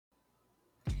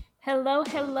Hello,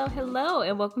 hello, hello,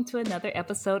 and welcome to another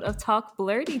episode of Talk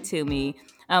Blurty to Me.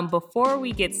 Before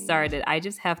we get started, I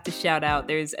just have to shout out.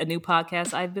 There's a new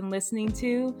podcast I've been listening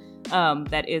to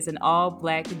that is an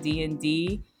all-black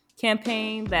D&D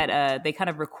campaign that they kind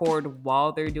of record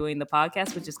while they're doing the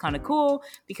podcast, which is kind of cool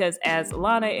because as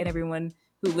Alana and everyone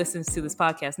who listens to this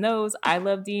podcast knows, I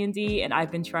love D&D and I've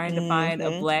been trying to find a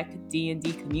Mm-hmm. black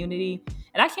D&D community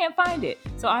and I can't find it.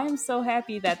 So I am so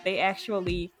happy that they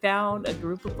actually found a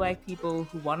group of black people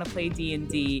who want to play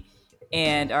D&D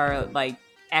and are like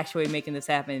actually making this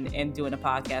happen and doing a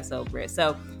podcast over it.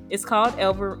 So it's called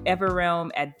Everrealm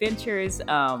Adventures.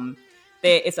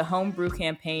 It's a homebrew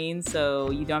campaign, so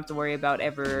you don't have to worry about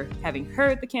ever having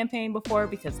heard the campaign before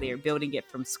because they are building it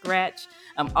from scratch.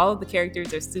 All of the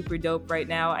characters are super dope right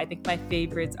now. I think my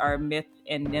favorites are Myth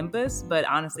and Nimbus, but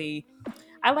honestly,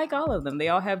 I like all of them. They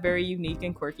all have very unique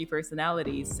and quirky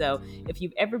personalities. So if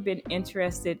you've ever been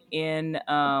interested in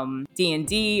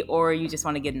D&D or you just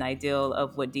want to get an idea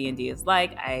of what D&D is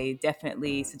like, I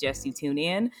definitely suggest you tune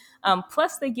in.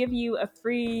 Plus, they give you a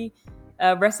free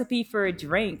recipe for a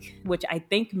drink, which I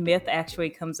think Myth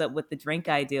actually comes up with the drink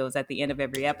ideas at the end of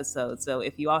every episode. So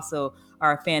if you also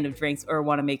are a fan of drinks or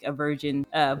want to make a version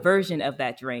of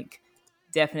that drink,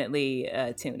 definitely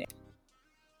tune in.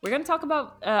 We're going to talk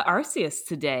about Arceus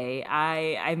today.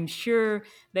 I'm sure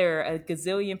there are a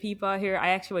gazillion people out here. I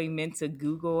actually meant to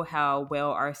Google how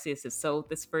well Arceus has sold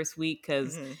this first week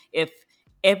because Mm-hmm. if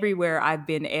everywhere I've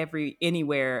been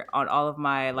anywhere on all of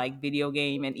my like video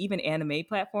game and even anime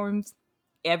platforms,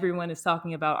 everyone is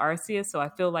talking about Arceus. So I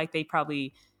feel like they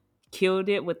probably killed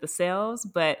it with the sales,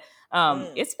 but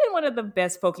Mm. it's been one of the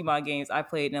best Pokemon games I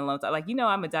played in a long time. Like,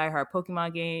 I'm a diehard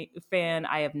Pokemon game fan.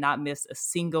 I have not missed a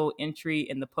single entry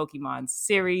in the Pokemon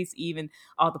series, even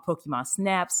all the Pokemon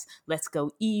Snaps, Let's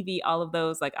Go Eevee, all of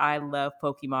those. Like, I love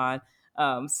Pokemon.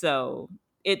 So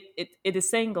it is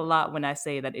saying a lot when I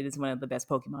say that it is one of the best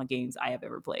Pokemon games I have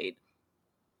ever played.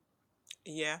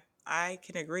 Yeah, I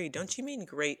can agree. Don't you mean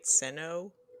Great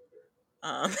Sinnoh?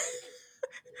 Um,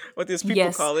 what these people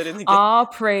Yes, call it in the game. all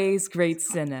praise Great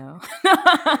Sinnoh.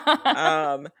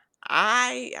 Um,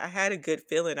 I had a good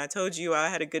feeling. I told you I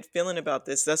had a good feeling about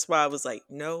this. That's why I was like,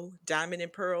 no, Diamond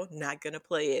and Pearl, not gonna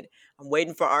play it. I'm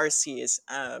waiting for Arceus.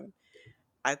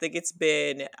 I think it's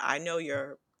been. I know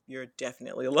you're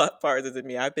definitely a lot farther than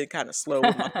me. I've been kind of slow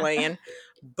with my playing,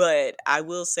 but I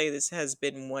will say this has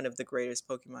been one of the greatest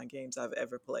Pokemon games I've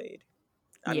ever played.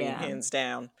 I mean, Yeah. hands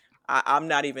down. I'm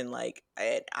not even like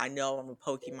I know I'm a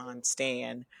Pokemon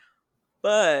stan,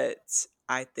 but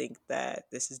I think that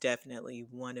this is definitely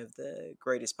one of the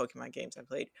greatest Pokemon games I've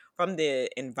played. From the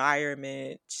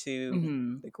environment to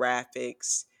Hmm. the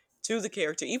graphics to the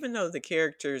character, even though the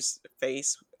character's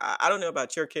face, I don't know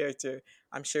about your character.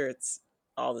 I'm sure it's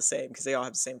all the same because they all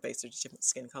have the same face. They're just different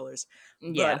skin colors.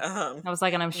 Yeah. But I was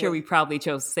like, and I'm sure when we probably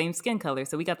chose the same skin color,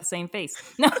 so we got the same face.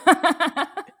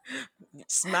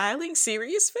 smiling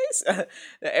serious face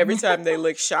every time they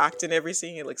look shocked in every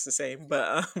scene it looks the same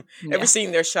but every Yeah.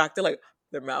 scene they're shocked they're like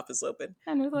their mouth is open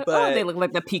And it was like, oh, they but look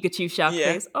like the Pikachu shocked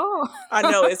yeah, face. Oh. I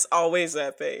know it's always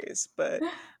that phase but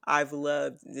I've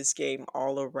loved this game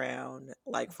all around,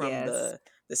 like from Yes.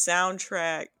 the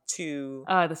soundtrack to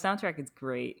The soundtrack is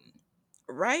great.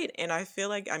 right, and I feel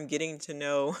like I'm getting to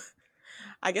know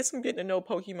I guess I'm getting to know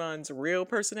Pokemon's real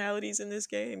personalities in this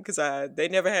game because they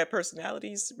never had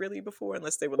personalities really before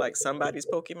unless they were like somebody's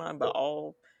Pokemon. But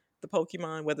all the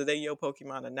Pokemon, whether they your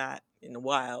Pokemon or not in the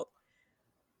wild,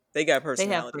 they got They have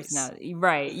personalities. personality.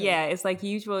 Right. Hmm. Yeah. It's like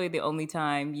usually the only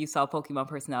time you saw Pokemon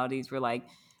personalities were like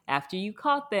after you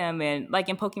caught them. And like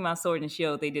in Pokemon Sword and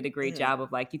Shield, they did a great Hmm. job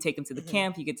of like you take them to the Hmm.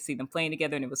 camp, you get to see them playing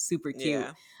together, and it was super cute.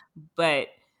 Yeah. But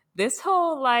this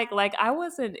whole like I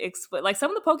wasn't like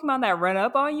some of the Pokemon that run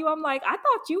up on you, I'm like, I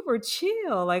thought you were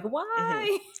chill. Like,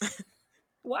 Hmm.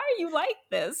 why are you like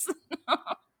this?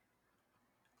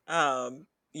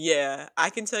 Yeah, I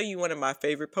can tell you one of my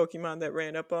favorite Pokemon that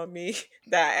ran up on me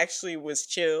that actually was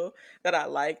chill, that I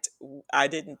liked. I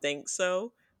didn't think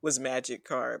so. Was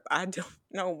Magikarp. I don't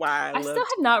know why I I still loved.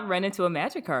 have not run into a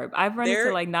Magikarp. I've run into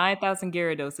They're like 9,000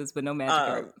 Gyarados, but no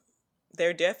Magikarp. um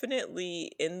they're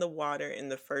definitely in the water in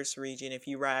the first region. If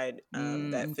you ride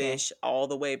that Okay. fish all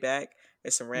the way back,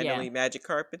 there's some Yeah. randomly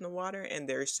Magikarp in the water, and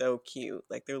they're so cute.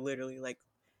 Like they're literally like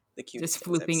the Just cutest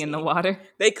things I've flooping in the seen. water.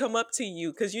 They come up to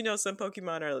you because some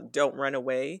Pokemon don't run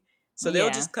away, so they'll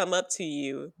Yeah. just come up to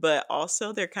you. But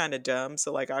also they're kind of dumb.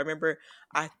 So like I remember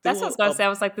I That's what I threw was gonna a say. I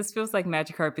was like, this feels like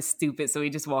Magikarp is stupid, so he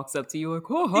just walks up to you like,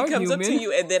 oh, he hi, comes up to human.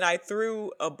 you and then I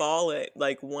threw a ball at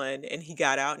like one and he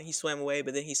got out and he swam away,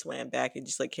 but then he swam back and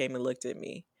just like came and looked at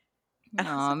me. And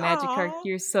I was Oh, like, Magikarp, oh,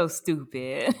 you're so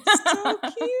stupid. so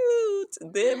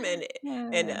cute. Them and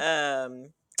Uh,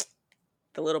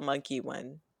 the little monkey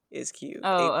one is cute. oh,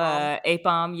 Apom.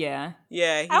 Apom, yeah.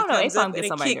 Yeah, I he don't know. comes up Apom and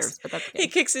gets on my nerves, but that's he okay.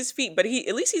 kicks his feet, but he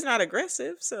at least he's not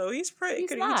aggressive, so he's pretty He's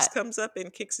good. He not. just comes up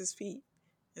and kicks his feet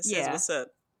and says, Yeah, "What's up?"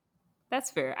 that's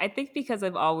fair. I think because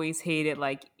I've always hated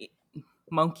like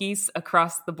monkeys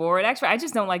across the board. Actually, I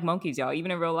just don't like monkeys, y'all.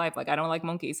 Even in real life, like I don't like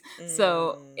monkeys.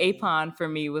 So Mm, Apon for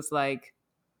me was like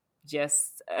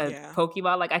just a yeah.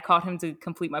 Pokeball. Like I caught him to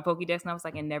complete my Pokédex, and I was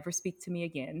like, and never speak to me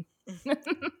again.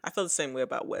 I feel the same way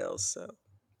about whales. So,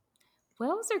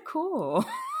 Whales are cool.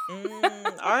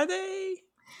 are they?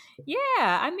 Yeah,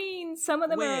 I mean, some of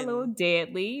them are a little When?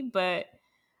 deadly, but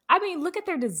I mean, look at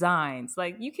their designs.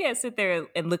 Like, you can't sit there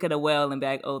and look at a whale and be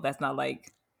like, "Oh, that's not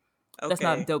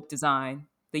Okay. dope design."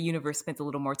 The universe spent a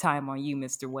little more time on you,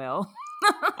 Mister Whale.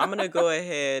 I'm gonna go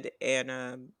ahead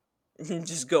and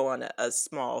just go on a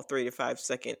small 3 to 5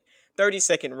 second,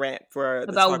 30-second rant for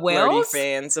the About Talk Wordy whales?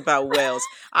 fans about whales.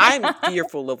 I'm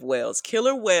fearful of whales.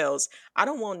 Killer whales. I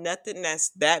don't want nothing that's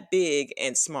that big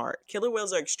and smart. Killer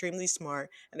whales are extremely smart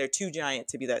and they're too giant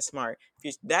to be that smart. If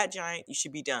you're that giant, you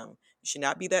should be dumb. You should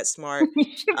not be that smart.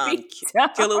 You should be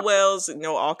Killer dumb. whales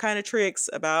know all kind of tricks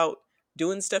about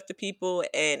doing stuff to people,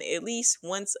 and at least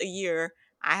once a year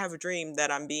I have a dream that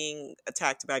I'm being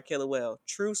attacked by a killer whale.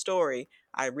 True story.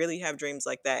 I really have dreams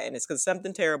like that, and it's because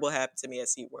something terrible happened to me at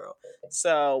SeaWorld.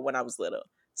 So when I was little.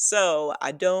 So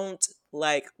I don't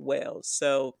like whales.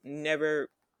 So never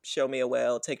show me a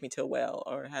whale, take me to a whale,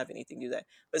 or have anything do that.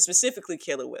 But specifically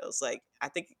killer whales. Like I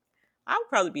think I would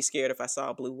probably be scared if I saw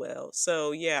a blue whale.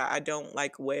 So yeah, I don't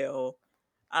like whale.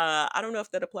 I don't know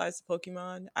if that applies to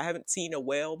Pokemon. I haven't seen a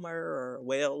Whalmer or a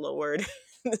Whale Lord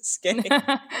in this game.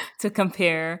 To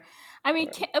compare. I mean,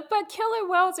 Or- but killer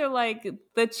whales are like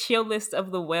the chillest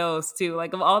of the whales too.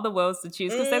 Like of all the whales to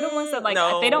choose, because they're the ones that like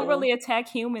they don't No. really attack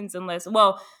humans unless,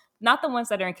 well, not the ones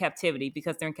that are in captivity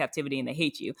because they're in captivity and they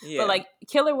hate you. But Yeah. like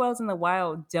killer whales in the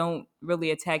wild don't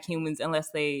really attack humans unless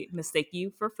they mistake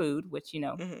you for food, which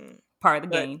Hmm. part of the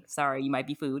But game. Sorry, you might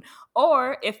be food,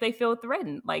 or if they feel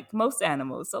threatened, like most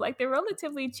animals. So like they're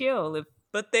relatively chill if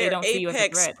they they're don't see you as a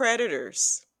apex threat.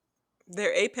 predators.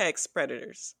 They're apex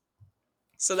predators.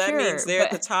 So that means Sure, they're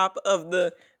at the but top of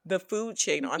the food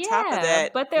chain. On top of yeah,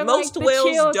 that, but they're most like the whales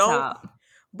chill don't. top.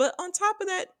 But on top of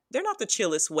that, they're not the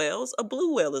chillest whales. A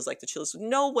blue whale is like the chillest.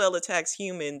 No whale attacks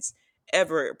humans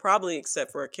ever, probably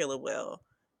except for a killer whale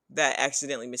that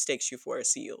accidentally mistakes you for a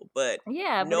seal. But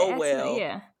Yeah, but it no accident. whale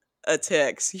Yeah,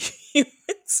 attacks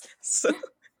humans. So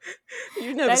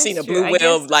you've never that seen is a true. blue I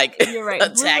whale guess like you're right.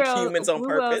 attack humans on Blue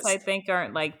whales, purpose. I think,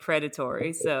 aren't like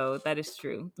predatory, so that is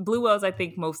true. Blue whales, I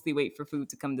think, mostly wait for food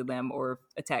to come to them or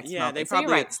attack Yeah, small they things. So you're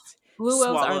probably right. would Blue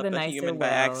whales swallow are up the a nicer human by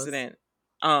whales. accident.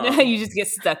 You just get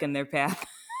stuck in their path.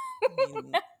 I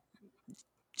mean,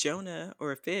 Jonah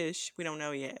or a fish, we don't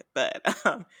know yet, but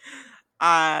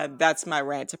that's my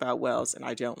rant about whales, and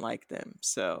I don't like them.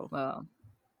 So, Well,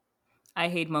 I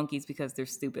hate monkeys because they're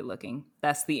stupid looking.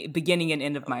 That's the beginning and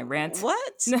end of my rant.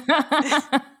 what?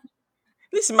 At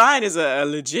least mine is a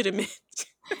legitimate.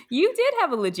 You did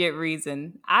have a legit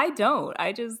reason. I don't.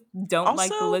 I just don't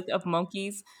like the Also, look of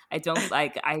monkeys. I don't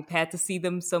like I've had to see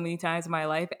them so many times in my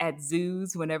life at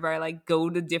zoos whenever I like go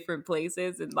to different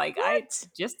places and like I what?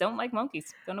 just don't like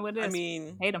monkeys. Don't know what it I is.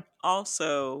 mean, Hate them.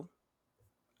 also,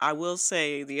 I will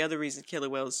say the other reason killer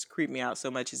whales creep me out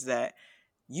so much is that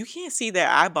you can't see their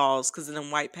eyeballs because of them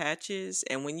white patches.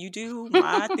 And when you do,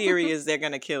 my theory is they're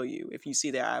gonna kill you if you see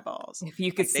their eyeballs. If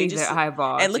you could Like they see their just and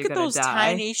eyeballs, look you're at gonna those die.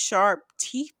 tiny sharp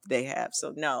teeth they have.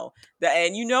 So no,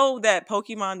 and you know that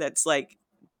Pokemon that's like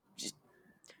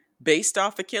based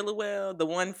off of Killer Whale, the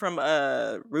one from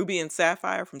Ruby and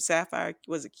Sapphire from Sapphire,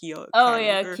 was it Oh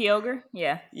yeah, Kyogre? Kyogre.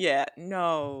 Yeah. Yeah,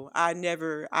 no, I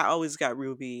always got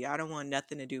Ruby. I don't want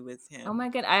nothing to do with Oh him. my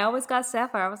god, I always got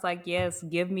Sapphire. I was like, yes,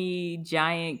 give me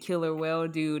giant killer whale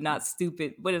dude, not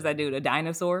stupid. What does that dude? A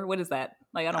dinosaur? What is that?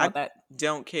 Like, I don't I want that.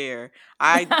 don't care.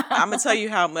 I'm gonna tell you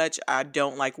how much I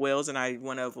don't like whales and I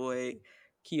want to avoid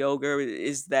Kyogre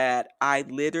is that I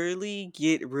literally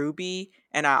get Ruby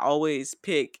and I always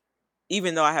pick,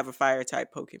 even though I have a fire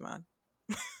type Pokemon.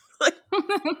 like,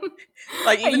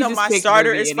 like even You though just my pick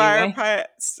starter Ruby is anyway.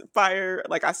 fire,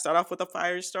 like I start off with a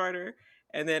fire starter,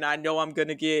 and then I know I'm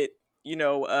gonna get,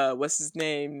 what's his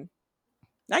name?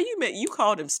 Now you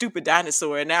called him stupid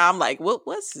dinosaur, and now I'm like,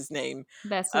 what's his name?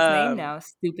 That's his name Um, now,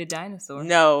 Stupid Dinosaur.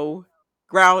 no,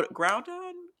 Groudon,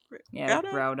 Yeah,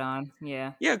 Groudon, Groudon.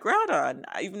 Yeah. yeah, Groudon.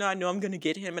 Even though I know I'm gonna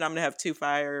get him, and I'm gonna have two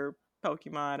fire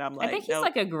Pokemon, I'm I like, think he's nope.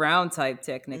 like a ground type Mhm.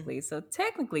 technically, so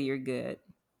technically you're good.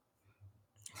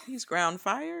 He's ground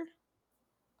fire.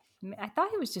 I thought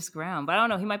he was just ground, but I don't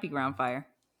know. He might be ground fire.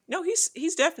 No,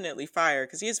 he's definitely fire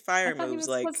because he has I fire thought he moves was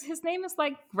like because his name is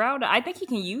like ground. I think he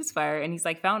can use fire, and he's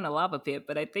like found in a lava pit.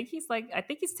 But I think he's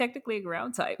technically a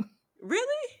ground type.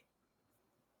 really.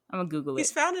 I'm gonna Google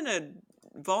He's it. found in a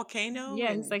volcano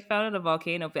Yeah, he's and like found in a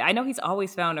volcano pit. I know he's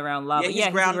always found around yeah, lava. he's Yeah, he's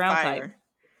a ground ground type. fire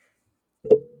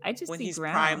I just when see he's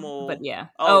ground, but primal. yeah.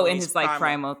 Oh, Oh, when in he's his like primal.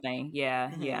 primal thing. Yeah,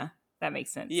 Hmm. yeah, that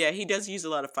makes sense. Yeah, he does use a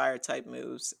lot of fire type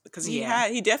moves because Yeah,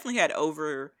 he definitely had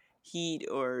overheat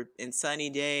or in sunny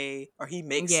day or he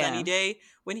makes sunny yeah, day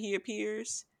when he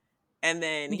appears, and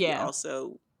then he yeah.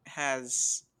 also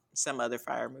has some other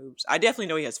fire moves. I definitely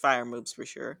know he has fire moves for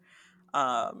sure.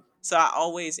 So I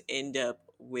always end up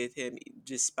with him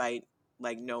despite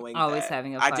like knowing Always that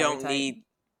having a I fire don't type. need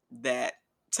that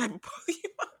type of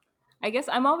Pokemon. I guess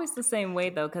I'm always the same way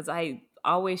though, because I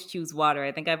always choose water.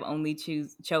 I think I've only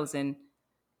chosen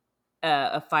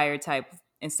a fire type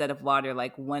instead of water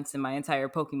like once in my entire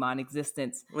Pokemon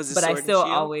existence. Was it But I Sword and still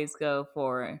Shield? always go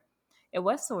for it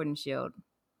was Sword and Shield.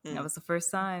 That Hmm, was the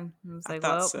first time. I was I like,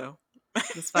 thought well, so.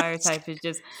 this fire type is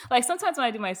just like sometimes when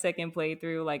I do my second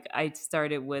playthrough, like I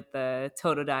started with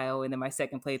Totodile, and then my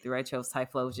second playthrough I chose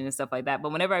Typhlosion and stuff like that.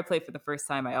 But whenever I play for the first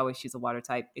time, I always choose a water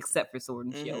type, except for Sword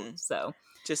and Shield. Hmm. So,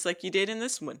 Just like you did in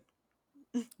this one.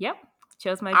 yep,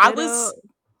 chose my I good was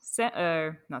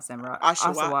not Samurott,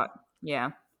 Oshawott. Oshawott.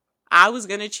 Yeah, I was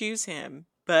gonna choose him,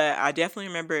 but I definitely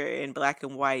remember in Black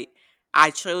and White,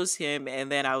 I chose him,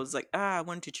 and then I was like, I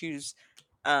wanted to choose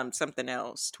something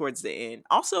else towards the end.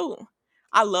 Also,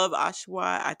 I love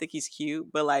Oshawott. I think he's cute,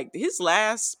 but like his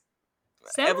last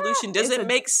evolution Samurott is doesn't a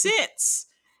make sense.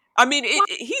 I mean, why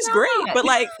he's great, not? but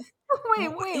like Wait,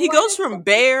 he why goes does from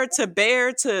bear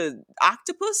to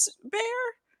octopus bear.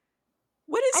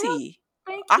 What is I don't he?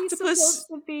 think he's supposed Octopus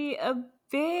to be a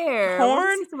bear. What is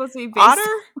horn he supposed to be based otter?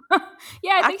 on?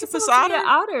 Yeah, I think he's Octopus supposed to be an otter?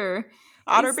 otter.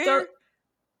 Otter He's go bear?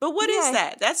 But what is yeah,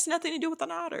 that? That's nothing to do with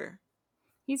an otter.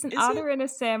 he's an Is it? otter and a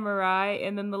samurai,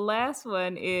 and then the last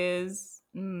one is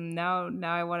now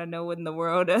I want to know what in the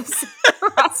world a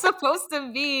samurai's supposed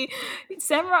to be.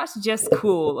 Samurai's just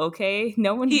cool, okay?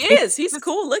 No one He cares. is. He's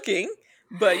cool looking.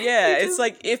 But yeah, He it's just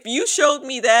like if you showed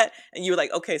me that and you were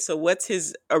like, okay, so what's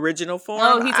his original form?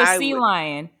 oh, he's a sea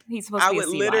lion. He's supposed to I be a would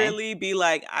sea lion. literally be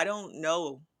like, I don't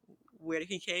know where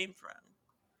he came from.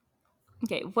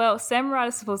 Okay, well, Samurai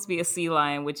is supposed to be a sea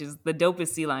lion, which is the dopest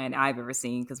sea lion I've ever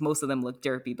seen because most of them look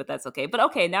derpy, but that's okay. But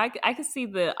okay, now I can see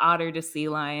the otter to sea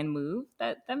lion move.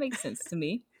 That makes sense to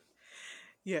me.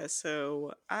 Yeah,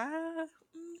 so I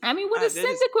mean, what is that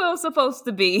is Cyndaquil supposed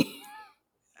to be?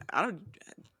 I don't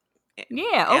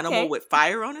Yeah, animal okay. with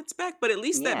fire on its back, but at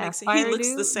least that Yeah, makes it he fire looks the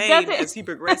dude. Does same it? as he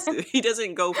progresses. He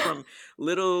doesn't go from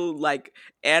little like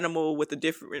animal with a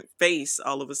different face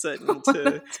all of a sudden With a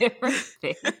to different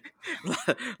face.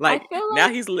 I like feel now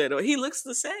like he's little. He looks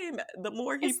the same the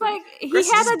more he it's like he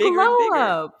progresses, had just a bigger and glow bigger.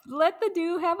 up. Let the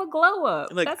dude have a glow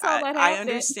up. Look, That's all that I happened.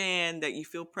 understand that you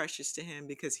feel precious to him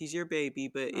because he's your baby,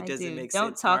 but it I doesn't do. make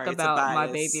Don't sense, talk Mari. It's a about my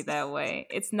baby bias. that way.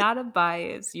 It's not a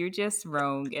bias. You're just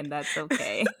wrong, and that's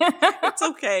okay. It's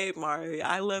okay, Mari.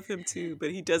 I love him too,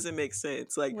 but he doesn't make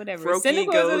sense. Like Whatever. Froakie Cyndaquil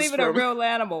isn't goes even a from real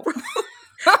animal.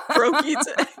 Froakie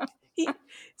to he,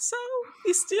 so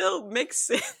he still makes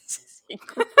sense. He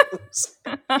grows.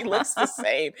 He looks the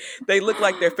same. They look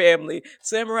like their family.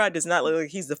 Samurai does not look like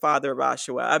he's the father of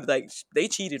Ashua. I'm like, they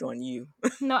cheated on you.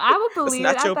 No, I would That's believe it.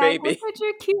 not I'd your be like, look baby. at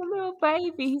your cute little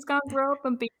baby. He's gonna grow up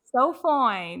and be so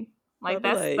fine. I'll Like be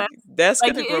like, that's that's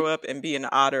like gonna it grow up and be an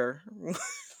otter.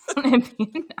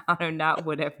 or not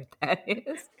whatever that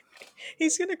is.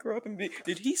 He's gonna grow up and be.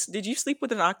 Did you sleep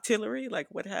with an octillery? Like,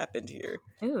 what happened here?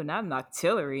 Ooh, not an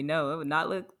octillery. No, it would not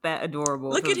look that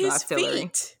adorable if Look it at was an his octillery.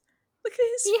 feet. Look at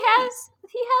his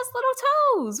feet. He has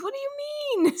little toes. What do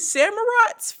you mean?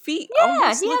 Samurai's feet Yeah,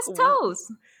 almost he look, has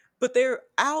toes. but they're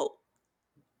out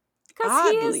Because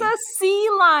he is a oddly. sea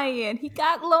lion. He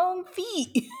got long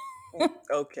feet.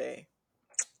 Okay.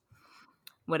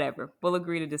 Whatever. We'll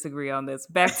agree to disagree on this.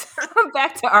 Back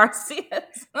to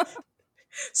Arceus.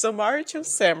 So Mari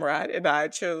chose Samurai, and I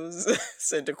chose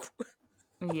Cyndaquil.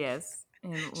 Yes.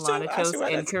 And She chose Lana chose Ashua.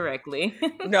 incorrectly.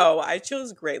 No, I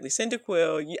chose greatly.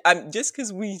 Cyndaquil. I'm just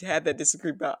because we had that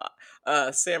disagreement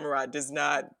about Samurai does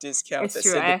not discount It's that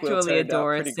true. I Cyndaquil actually turned out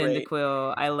adore pretty great.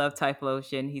 Cyndaquil. I love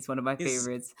Typhlosion. He's one of my He's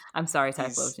favorites. I'm sorry, he's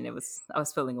Typhlosion. I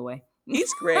was filling away.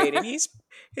 he's great, and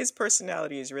his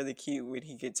personality is really cute when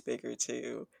he gets bigger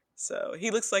too. So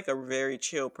he looks like a very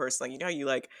chill person. Like you know, how you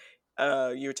like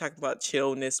you were talking about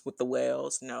chillness with the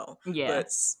whales. No, Yeah. but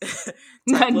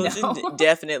Typhlosion No.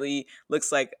 definitely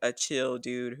looks like a chill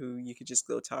dude who you could just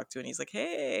go talk to, and he's like,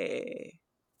 "Hey."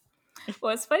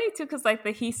 Well, it's funny too because like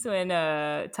the Hisuian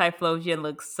Typhlosion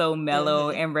looks so mellow,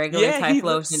 Hmm. and regular Yeah, he Typhlosion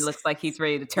looks. looks like he's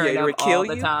ready to Yeah, turn to up kill all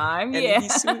the you, time. and then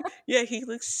Yeah. yeah, he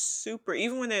looks super.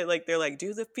 Even when they're like,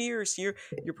 do the fierce. Your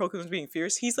Pokemon's being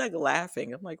fierce. He's like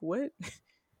laughing. I'm like, what?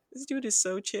 This dude is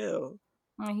so chill.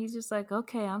 And he's just like,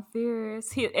 okay, I'm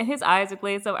fierce. And his eyes are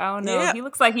glazed up. I don't know. Yeah, He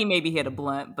looks like he maybe hit a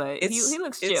blunt, but he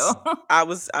looks it's. chill. I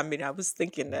was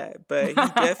thinking that, but he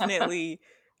definitely.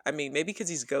 I mean, maybe because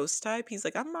he's ghost type, he's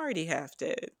like, I'm already half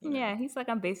dead. Yeah, he's like,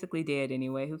 I'm basically dead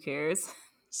anyway. Who cares?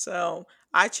 So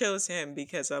I chose him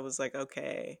because I was like,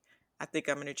 okay, I think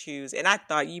I'm gonna choose. And I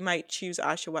thought you might choose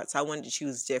Oshawott, so I wanted to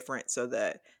choose different so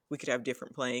that we could have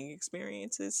different playing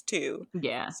experiences too.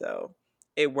 Yeah. So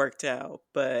it worked out.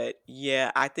 But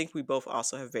yeah, I think we both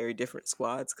also have very different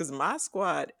squads. Because my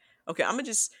squad, okay, I'm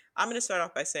gonna start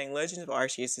off by saying Legends of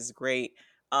Arceus is great.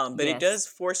 But it Yes. does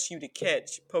force you to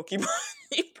catch Pokemon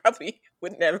you probably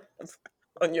would never have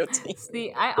on your team.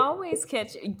 See, I always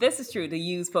catch. This is true to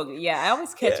use Pokemon. Yeah, I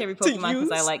always catch Yeah, every to Pokemon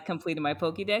because I use like completing my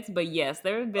Pokédex. But yes,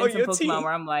 there have been on some your Pokemon team.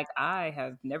 where I'm like, I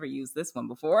have never used this one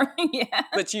before. Yeah.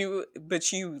 But you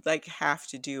like have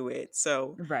to do it.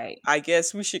 So Right. I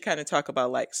guess we should kind of talk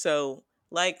about likes, graphics,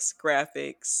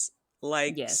 Yes.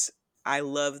 likes. I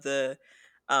love the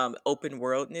open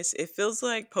worldness. It feels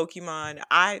like Pokemon.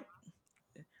 I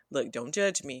look, don't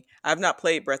judge me. I've not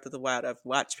played Breath of the Wild. I've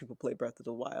watched people play Breath of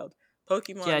the Wild.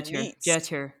 Pokemon meets Judge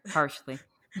her harshly.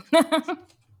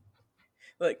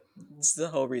 like this is the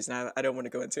whole reason I don't want to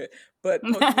go into it. But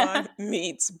Pokemon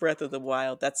meets Breath of the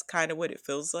Wild. That's kind of what it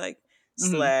feels like.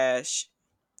 Hmm. Slash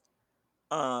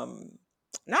um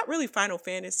not really Final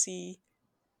Fantasy,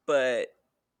 but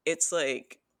it's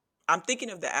like I'm thinking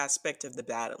of the aspect of the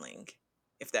battling,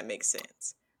 if that makes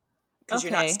sense. Because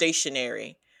you're not Okay.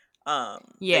 stationary.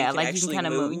 That you Yeah, can like you can actually kind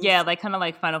of move. Yeah, move. like kind of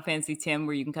like Final Fantasy X,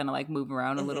 where you can kind of like move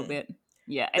around a little Hmm. bit.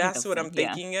 Yeah, I think That's that's what the I'm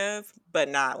yeah. thinking of, but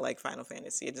not like Final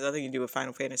Fantasy. It has nothing to do with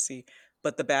Final Fantasy,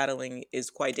 but the battling is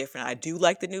quite different. I do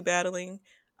like the new battling.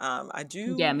 I Yeah,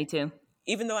 do, me too.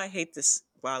 even though I hate this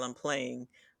while I'm playing,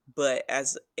 but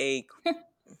as a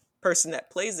person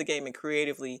that plays the game and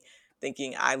creatively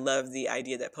thinking, I love the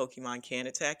idea that Pokemon can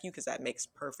attack you because that makes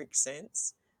perfect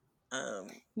sense. Um,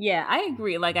 Yeah, I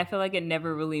agree. Like, I feel like it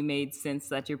never really made sense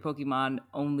that your Pokemon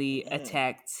only mhm.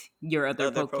 attacked your other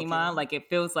Other Pokemon. Pokemon. Like, it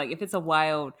feels like if it's a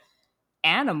wild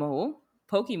animal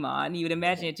Pokemon, you would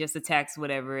imagine Hmm. it just attacks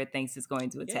whatever it thinks is going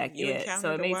to Yeah, attack you it. So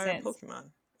encountered it a made wild sense. Pokemon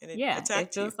and it Yeah, it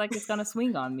attacked you. feels like it's gonna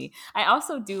swing on me. I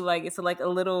also do like it's like a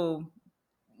little,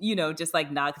 just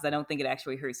like not because I don't think it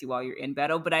actually hurts you while you're in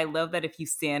battle. But I love that if you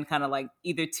stand kind of like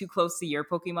either too close to your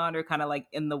Pokemon or kind of like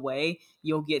in the way,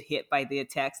 you'll get hit by the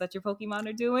attacks that your Pokemon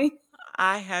are doing.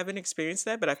 I haven't experienced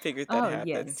that, but I figured that Oh happened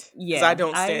yes, because I yeah.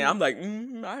 don't stand. I I'm like,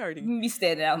 I already, be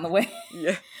standing out in the way.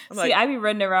 yeah. I'm See, like, I be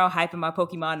running around hyping my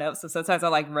Pokemon up, so sometimes I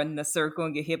like run in a circle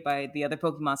and get hit by the other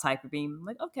Pokemon's Hyper Beam. I'm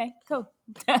like, okay, cool.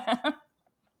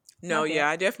 no, Not yeah, bad.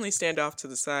 I definitely stand off to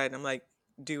the side. I'm like,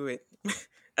 do it,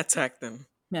 attack them,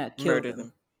 Yeah, kill murder them.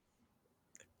 them,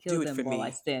 Kill do it them for while I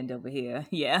me. stand over here.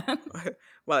 Yeah.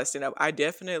 While I stand up, I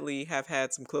definitely have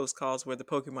had some close calls where the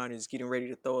Pokemon is getting ready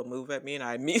to throw a move at me, and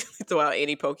I immediately throw out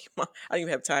any Pokemon. I don't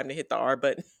even have time to hit the R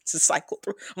button to cycle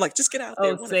through. I'm like, just get out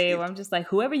there, Oh, one of same. you. I'm just like,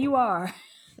 whoever you are,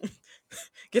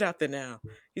 Get out there now.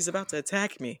 He's about to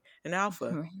attack me. An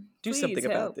alpha. Do please something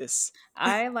about help. this.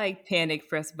 I like panic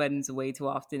press buttons way too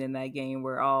often in that game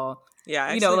where all Yeah, I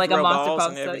actually like a throw monster balls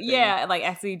and pops up. everything. Yeah, like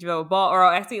actually throw a ball or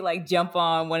I'll actually like jump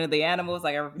on one of the animals,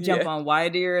 like I jump Yeah. on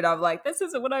Wide Ear and I'm like, this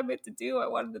isn't what I meant to do. I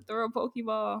wanted to throw a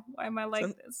Pokeball. Why am I like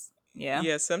Some this? Yeah.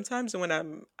 yeah, sometimes when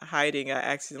I'm hiding, I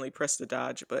accidentally press the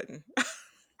dodge button.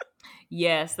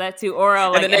 Yes, that too. Or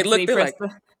I'll And like then they accidentally look, they're press like,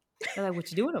 they're like,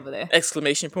 what you doing over there?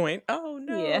 exclamation point. Oh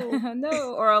Yeah, no.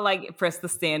 no. Or I'll like press the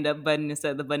stand up button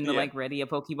instead of the button to Yeah. like ready a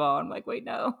Pokeball. I'm like, wait,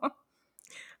 no. I'm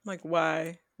like,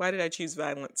 why? Why did I choose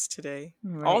violence today?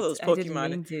 All Right. those I didn't Pokemon,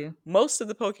 mean to. most of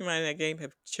the Pokemon in that game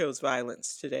have chose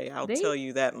violence today. I'll They tell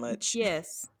you that much.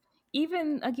 Yes.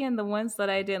 Even again, the ones that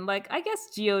I didn't like, I guess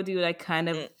Geodude I kind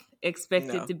of Mm,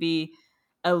 expected no. to be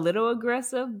a little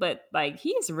aggressive, but like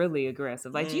he's really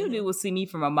aggressive. Like Geodude Hmm. will see me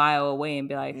from a mile away and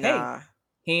be like, "Hey, Nah.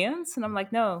 hands," and I'm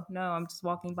like, "No, no, I'm just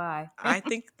walking by." I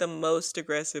think the most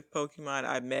aggressive Pokemon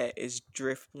I met is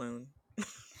Driftloon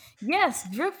Yes,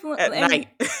 Drifloon, at and night.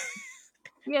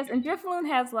 yes, and Drifloon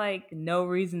has like no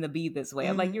reason to be this way.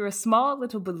 I'm like, Hmm. you're a small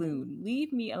little balloon.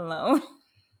 Leave me alone.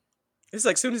 It's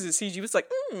like, as soon as it sees you, it's like,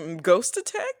 ghost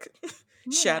attack?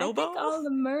 Yeah, I Shadow think Ball. all of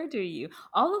them murder you.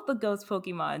 All of the ghost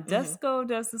Pokemon. Hmm. Dusko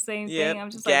does the same thing. Yep.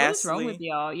 I'm just like, what is wrong with Ghastly.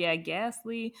 y'all? Yeah,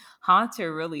 Ghastly,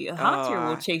 Haunter really. Oh, Haunter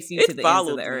will chase you it to the ends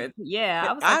of the followed me. earth. Yeah,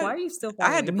 I It, was like, why I are you still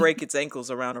I had to following me? break its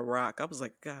ankles around a rock. I was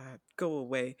like, God, go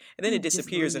away. And then it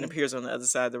Just disappears and leave. appears on the other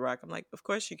side of the rock. I'm like, of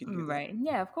course you can do that. Right.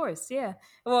 Yeah, of course. Yeah.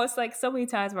 Well, it's like so many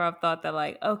times where I've thought that,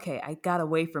 like, okay, I got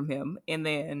away from him. And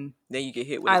then Then you get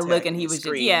hit with a I look tag and and he you was just,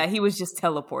 scream. yeah, he was just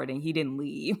teleporting. He didn't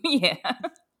leave. Yeah.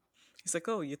 It's like,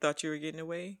 oh, you thought you were getting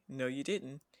away? No, you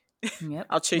didn't. Yep.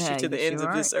 I'll chase you Yeah, to you the ends sure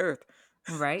of this aren't. earth.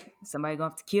 Right. Somebody gonna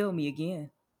have to kill me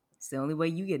again. It's the only way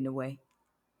you getting away.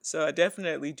 So I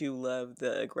definitely do love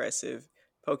the aggressive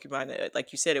Pokemon.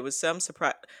 Like you said, it was some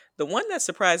surprise. The one that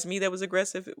surprised me that was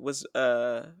aggressive was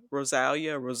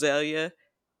Rosalia.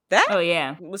 That Oh,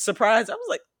 yeah. was surprised. I was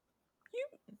like, you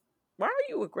why are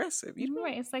you aggressive? You don't.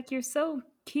 Right. It's like you're so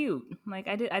cute. Like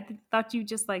thought you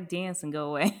just like dance and go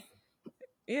away.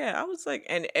 Yeah, I was like,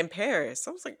 and Paris.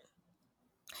 I was like,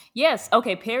 Yes.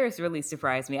 Okay. Paris really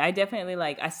surprised me. I definitely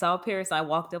like. I saw Paris. I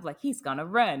walked up like he's gonna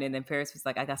run, and then Paris was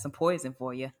like, "I got some poison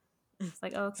for you." It's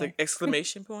like, oh, it's like okay.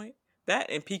 exclamation point. That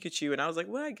and Pikachu, and I was like,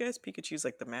 well, I guess Pikachu's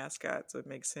like the mascot, so it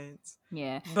makes sense.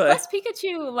 Yeah. But Plus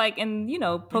Pikachu, like in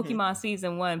mhm, Pokemon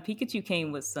season 1, Pikachu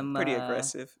came with some pretty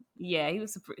aggressive. yeah, he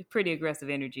was pretty aggressive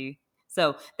energy.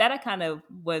 So that I kind of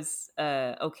was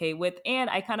okay with. And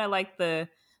I kind of like the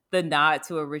nod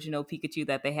to original Pikachu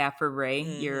that they have for Ray.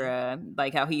 You're Hmm.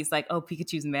 like how he's like, oh,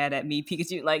 Pikachu's mad at me.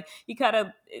 Pikachu, like he kind of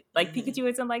like Hmm. Pikachu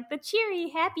isn't like the cheery,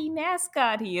 happy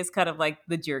mascot. He is kind of like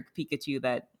the jerk Pikachu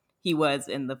that he was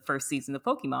in the first season of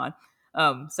Pokemon.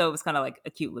 So it was kind of like a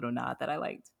cute little nod that I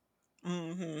liked.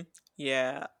 Hmm.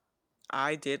 Yeah,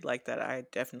 I did like that. I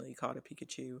definitely caught a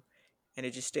Pikachu, and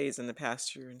it just stays in the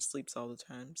pasture and sleeps all the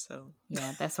time. So,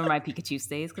 Yeah, that's where my Pikachu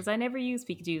stays because I never use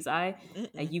Pikachu's.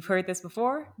 mm-mm. You've heard this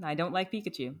before. I don't like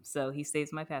Pikachu, so he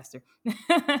stays my pastor.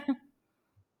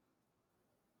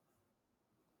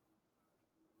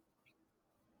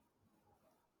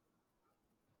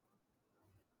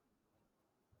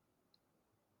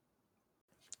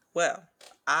 Well,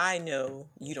 I know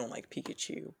you don't like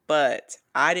Pikachu, but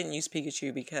I didn't use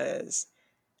Pikachu because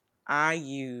I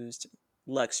used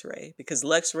Luxray because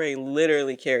Luxray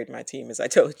literally carried my team, as I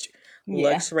told you.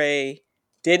 Yeah. Luxray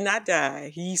did not die.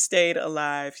 He stayed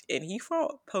alive and he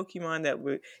fought Pokemon that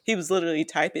were, he was literally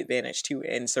type advantage to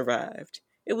and survived.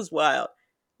 It was wild.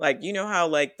 Like, you know how,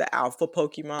 like, the alpha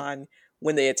Pokemon,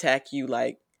 when they attack you,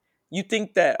 like, you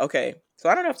think that, okay, so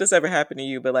I don't know if this ever happened to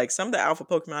you, but like some of the alpha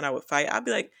Pokemon I would fight, I'd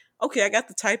be like, okay, I got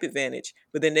the type advantage.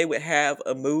 But then they would have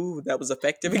a move that was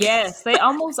effective Yes, against. they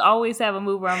almost always have a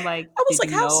move where I'm like, I was did like,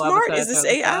 you how know I was smart gonna is this throw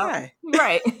this out? AI?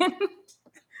 Right.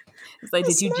 It's like, How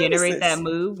did you smart is generate that this?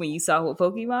 move when you saw what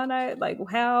Pokemon I like?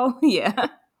 How? Yeah.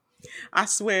 I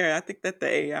swear, I think that the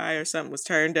AI or something was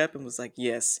turned up and was like,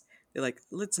 yes. They're like,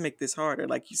 let's make this harder.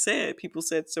 Like you said, people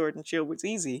said Sword and Shield was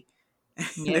easy.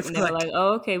 And they Yep. And were they were like, like,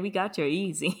 oh, okay, we got your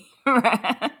easy.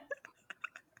 Right.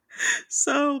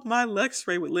 so my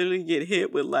Luxray would literally get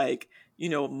hit with like,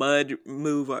 mud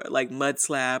move or like mud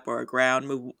slap or a ground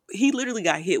move. He literally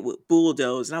got hit with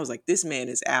bulldoze, and I was like, this man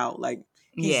is out. Like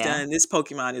he's Yeah. done. This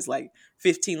Pokemon is like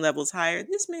 15 levels higher.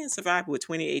 This man survived with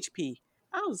 20 HP.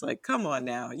 I was like, come on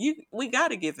now, we got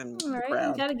to give him All the right. You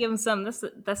crown. gotta give him some. That's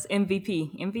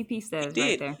MVP. MVP He status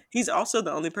right did. there. He's also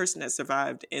the only person that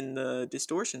survived in the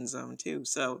distortion zone too.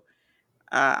 So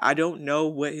I don't know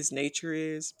what his nature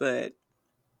is, but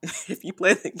if you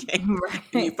play the game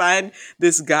and you Right. find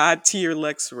this god tier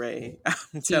Luxray,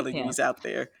 I'm Keep telling you, him. he's out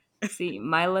there. See,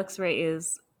 my Luxray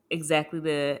is exactly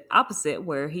the opposite,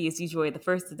 where he is usually the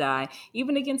first to die,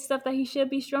 even against stuff that he should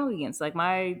be strong against.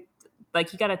 Like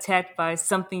he got attacked by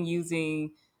something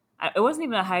using. It wasn't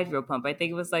even a hydro pump. I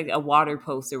think it was like a water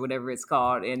post or whatever it's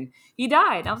called, and he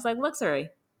died. I was like, Luxray,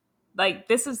 like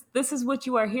this is what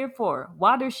you are here for.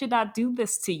 Water should not do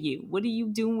this to you. What are you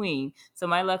doing? So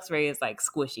my Luxray is like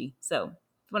squishy. So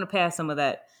if you want to pass some of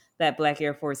that Black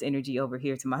Air Force energy over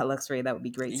here to my Luxray, that would be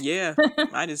great. Yeah,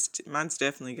 mine's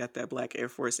definitely got that Black Air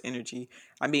Force energy.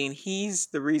 I mean, he's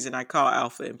the reason I call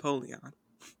Alpha Empoleon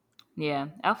Yeah,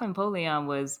 Alpha Empoleon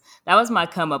was that was my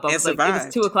come up. I and was like, it was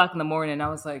two survived. o'clock in the morning. I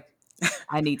was like,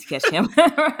 I need to catch him.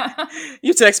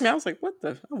 You text me, I was like, what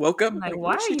the? I woke up, I'm I'm like, like,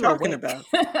 why what is are she you talking awake? about?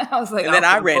 I was like, And then Alpha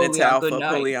I ran into Empoleon, good Alpha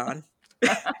night. Empoleon.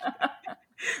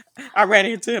 I ran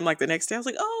into him like the next day. I was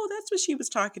like, "Oh, that's what she was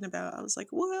talking about." I was like,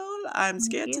 "Well, I'm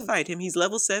scared to Cute. fight him. He's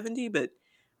level 70, but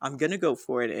I'm gonna go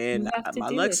for it." And You have to my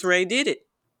do it. Luxray did it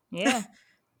Yeah,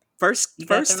 first you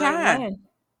got the first right time. one.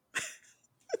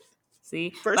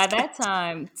 See, by First that catch.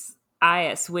 time, I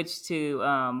had switched to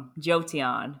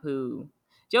Jotion, who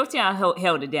Jolteon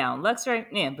held it down.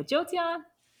 Luxray, man, but Jolteon,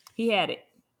 he had it.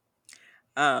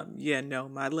 Yeah, no,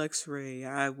 my Luxray,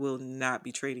 I will not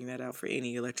be trading that out for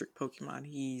any electric Pokemon.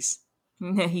 He's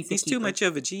a He's too keeper. much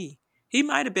of a G. He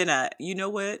might have been you know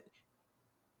what?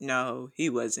 No, he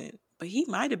wasn't. But he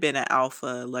might have been an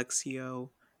Alpha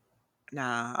Luxio.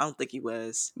 Nah, I don't think he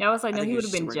was. Yeah, I was like, I no, think he he would was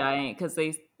have just a been regular. giant because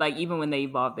they like even when they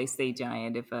evolved, they stayed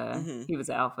giant. If Hmm. he was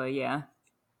an alpha, yeah,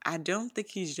 I don't think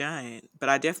he's giant, but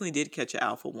I definitely did catch an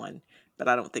Alpha one, but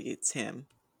I don't think it's him.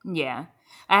 yeah.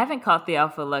 I haven't caught the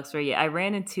alpha Luxray yet. I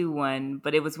ran into one,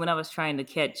 but it was when I was trying to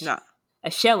catch Nah. a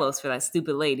Shellos for that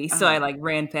stupid lady. So I Uh-huh. like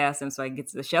ran past him so I could get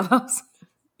to the Shellos.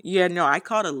 Yeah, no, I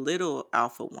caught a little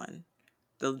Alpha one.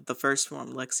 The first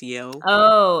form, Luxio.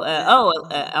 Yeah.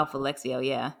 Uh-huh. Alpha Lexio,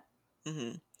 yeah.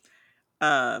 Hmm.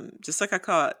 Just like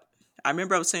I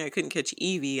remember I was saying I couldn't catch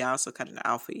Eevee. I also caught an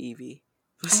Alpha Eevee.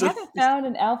 I So haven't found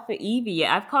an alpha Eevee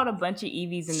yet. I've caught a bunch of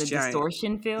Eevees in it's the giant.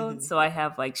 distortion field, Hmm. so I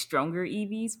have like stronger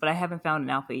Eevees, but I haven't found an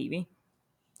alpha Eevee.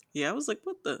 Yeah, I was like,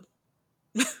 what the?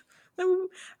 I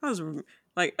was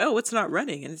like, oh, it's not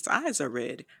running, and its eyes are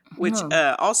red. Which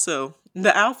Oh, also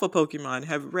the Alpha Pokemon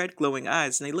have red glowing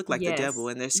eyes, and they look like the devil, yes.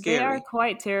 and they're They are scary.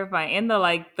 quite terrifying. And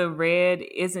the red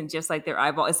isn't just like their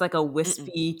eyeball, it's like a Mm-mm.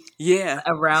 wispy Yeah.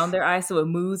 around their eyes, so it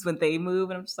moves when they move.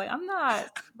 And I'm just like,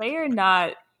 they are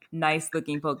not nice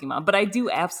looking Pokemon. But I do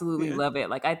absolutely Yeah. love it.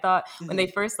 Like I thought when they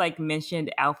Hmm. first like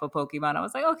mentioned alpha Pokemon, I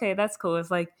was like, okay, that's cool.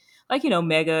 It's like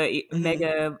Hmm.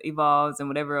 Mega evolves and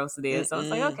whatever else it is. So I was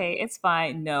like, Mm-mm. okay, it's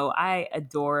fine. No, I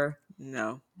adore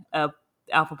No. uh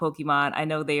alpha Pokemon. I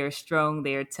know they are strong,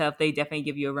 they are tough, they definitely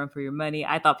give you a run for your money.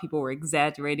 I thought people were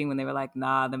exaggerating when they were like,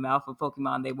 nah, the alpha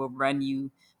Pokemon, they will run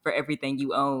you for everything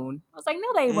you own. I was like,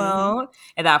 no, they Hmm. won't.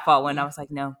 And then I fought one. I was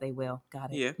like, no, they will.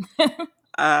 Got it. Yeah.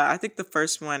 I think the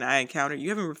first one I encountered, you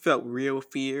haven't felt real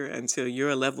fear until you're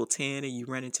a level 10 and you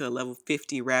run into a level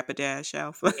 50 Rapidash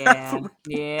Alpha. Yeah.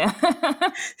 Yeah.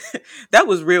 That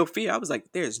was real fear. I was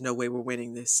like, there's no way we're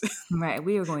winning this. Right.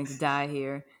 We are going to die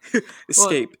here. Well,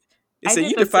 Escape. It I said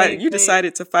did the same you thing.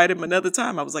 decided to fight him another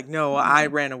time. I was like, no, I Right.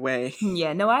 ran away.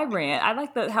 Yeah, no, I ran. I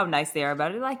like how nice they are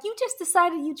about it. Like, you just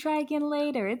decided you try again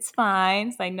later. It's fine.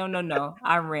 It's like, no, no, no.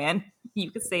 I ran.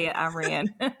 You could say it. I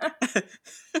ran.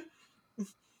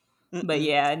 But Mm-mm.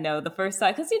 yeah, no, the first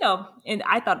time, because, and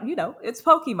I thought, it's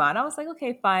Pokemon. I was like,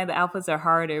 okay, fine. The alphas are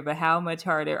harder, but how much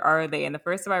harder are they? And the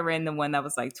first time I ran the one that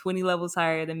was like 20 levels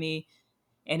higher than me,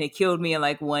 and it killed me in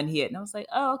like one hit. And I was like,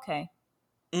 oh, okay.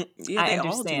 Yeah, I they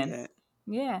all do understand. that.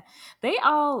 Yeah.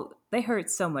 They hurt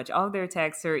so much. All their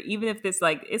attacks hurt, even if it's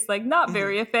like not Hmm.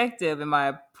 very effective. And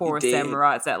my You poor did.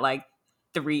 Samurot's at like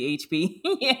 3 HP.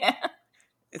 Yeah.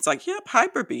 It's like, yep,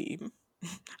 Hyper Beam.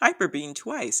 Hyper Beam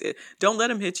twice. Don't let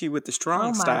him hit you with the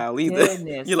Oh strong my style either.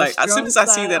 goodness. You're The like, as soon strong as I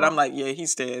see that, I'm style. like, yeah,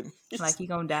 he's dead. Like he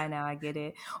gonna die now. I get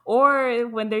it. Or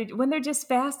when they're just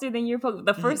faster than your Pokemon.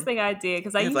 The first Mhm. thing I did,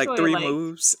 because I They have like usually three like,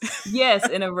 moves. yes,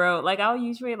 in a row. Like I'll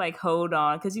usually like hold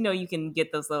on because you can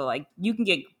get those little like you can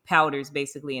get powders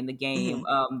basically in the game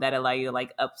Hmm. that allow you to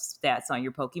like up stats on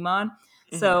your Pokemon.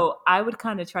 Hmm. So I would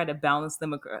kind of try to balance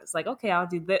them across. Like, okay, I'll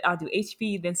do that. I'll do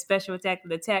HP, then special attack,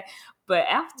 then attack. But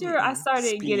after I Mm-mm.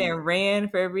 started getting Speed. ran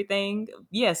for everything,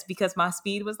 yes, because my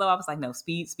speed was low, I was like, no,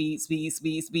 speed, speed, speed,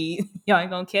 speed, speed. Y'all ain't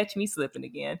gonna catch me slipping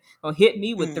again. Gonna hit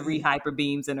me with three Hmm. hyper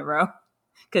beams in a row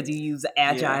because you use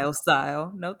Yeah. agile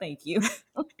style. No, thank you.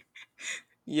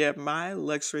 Yeah, my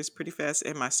Luxray is pretty fast,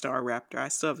 and my Star Raptor. I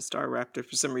still have a Star Raptor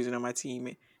for some reason on my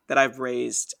team that I've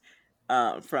raised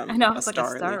I from know, a it's like a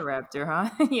Star Starly. Raptor,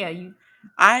 huh? Yeah, you.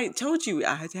 I told you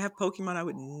I had to have Pokemon I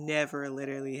would never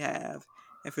literally have,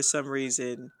 and for some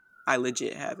reason, I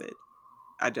legit have it.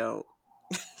 I don't.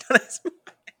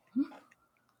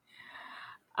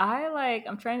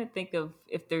 I'm trying to think of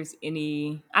if there's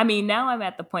any. I mean, now I'm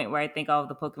at the point where I think all of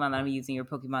the Pokemon that I'm using are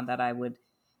Pokemon that I would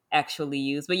actually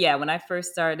use. But yeah, when I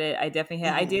first started, I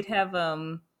Hmm. did have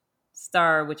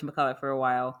Star, which call it for a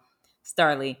while,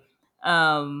 Starly.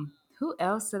 Who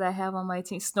else did I have on my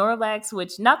team? Snorlax,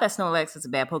 which not that Snorlax is a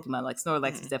bad Pokemon. Like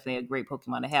Snorlax is Hmm. definitely a great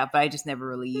Pokemon to have, but I just never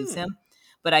really used Hmm. him.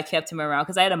 But I kept him around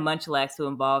because I had a Munchlax who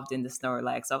involved in the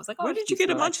Snorlax. So I was like, oh, Where I'll just did you keep get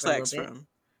a Snorlax for a little Munchlax bit. from?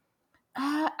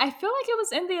 I feel like it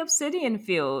was in the Obsidian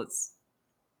Fields.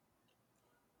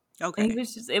 And Okay.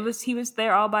 he was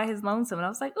there all by his lonesome. And I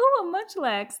was like, ooh, a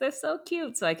Munchlax. They're so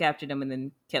cute. So I captured him and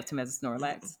then kept him as a Mm.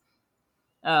 Snorlax.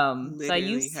 So I Literally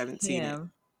used haven't seen it.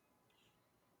 him.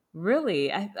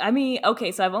 Really? I mean,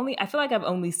 okay, so I feel like I've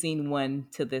only seen one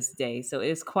to this day. So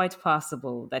it's quite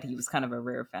possible that he was kind of a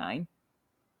rare find.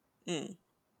 Mm.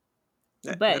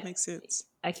 That But makes sense.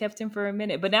 I kept him for a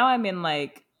minute. But now I'm in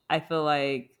like, I feel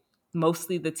like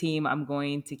mostly the team I'm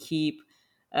going to keep.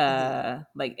 Hmm.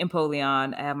 like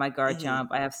Empoleon. I have my Hmm. Garchomp.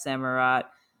 I have Samurott.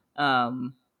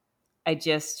 Um, I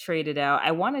just traded out.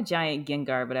 I want a giant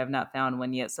Gengar, but I've not found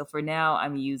one yet. So for now,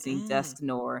 I'm using Mm.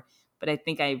 Dusknoir. But I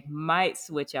think I might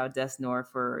switch out Dusknoir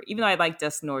for, even though I like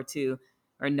Dusknoir too,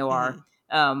 or Noir.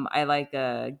 Hmm. I like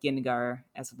Gengar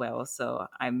as well. So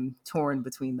I'm torn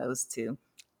between those two.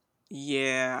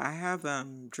 Yeah, I have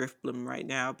Driftbloom right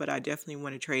now, but I definitely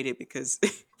want to trade it because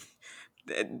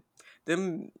that,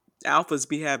 them alphas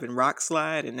be having Rock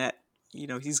Slide, and that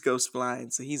he's Ghost Flying,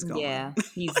 so he's gone. Yeah,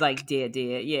 he's like dead,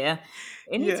 dead. Yeah.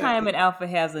 Yeah, Anytime an alpha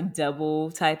has a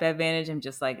double type advantage, I'm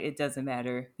just like, it doesn't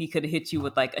matter. He could have hit you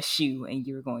with like a shoe and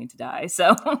you're going to die.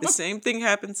 So, the same thing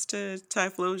happens to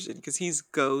Typhlosion because he's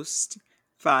Ghost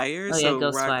Fire, oh yeah, so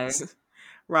Ghostfire.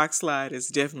 Rock Slide is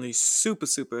definitely super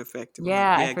super effective. I'm like,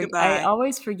 Yeah, yeah, I goodbye.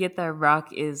 always forget that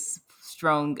rock is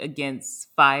strong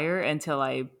against fire until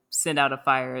I send out a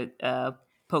fire Yeah, and it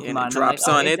Pokemon. I'm like, drops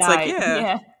oh, on it. it It's like, died. yeah,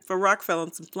 Yeah. if a rock fell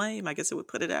on some flame, I guess it would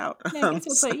put it out. Yeah, I guess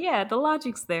we'll So, put, yeah, the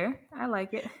logic's there. I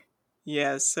like it.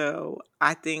 yeah, so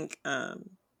I think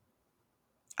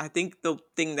the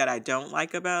thing that I don't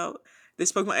like about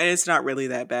this Pokemon, and it's not really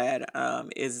that bad,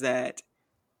 is that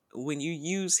when you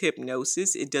use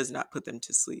hypnosis, it does not put them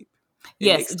to sleep. It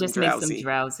Yes, makes it them just makes them drowsy.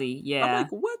 drowsy. I'm Yeah.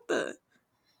 like, what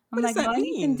I'm does like, that no, I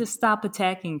need them mean? to stop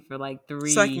attacking for like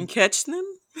So I can 3. catch them?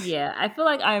 Yeah, I feel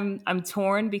like I'm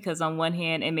torn because on one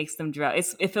hand it makes them drown.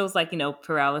 It feels like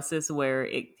paralysis where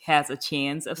it has a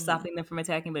chance of Hmm. stopping them from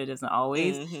attacking, but it doesn't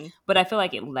always. Hmm. But I feel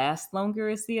like it lasts longer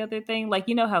is the other thing. Like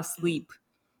how Hmm. sleep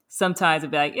sometimes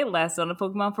it'd be like it lasts on a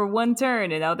Pokemon for one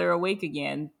turn and now they're awake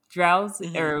again. Drowsy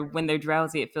Hmm. or when they're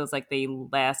drowsy, it feels like they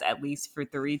last at least for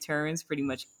 3 turns, pretty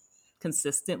much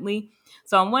consistently.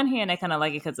 So on one hand, I kind of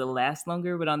like it because it lasts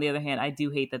longer, but on the other hand, I do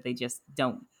hate that they just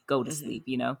don't go to Hmm. sleep.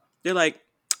 You know. They're like,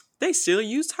 they still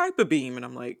used Hyper Beam, and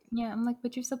I'm like, Yeah, I'm like,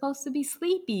 but you're supposed to be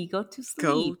sleepy. Go to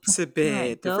go sleep. to Right,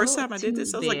 bed. The first go time I did to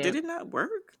this, I was like, did bed. it not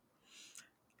work?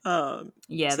 Um,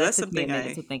 Yeah, so that that's took me a something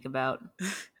minute to think about.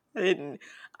 I didn't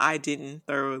I didn't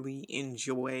thoroughly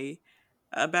enjoy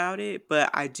about it, but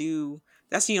I do.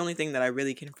 That's the only thing that I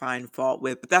really can find fault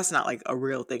with. But that's not like a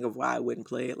real thing of why I wouldn't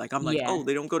play it. Like I'm like, Yeah, oh,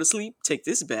 they don't go to sleep. Take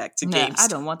this back to yeah, I GameStop.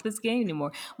 don't want this game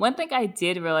anymore. One thing I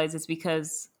did realize is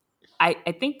because I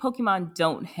think Pokemon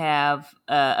don't have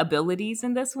abilities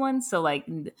in this one. So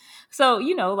so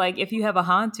like if you have a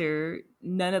Haunter,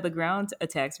 none of the ground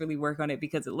attacks really work on it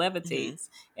because it Hmm. levitates,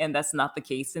 and that's not the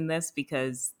case in this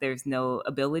because there's no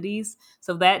abilities.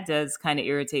 So that does kind of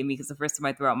irritate me because the first time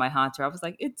I threw out my Haunter, I was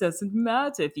like, it doesn't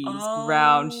matter if he's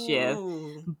ground shift,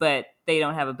 Oh, but they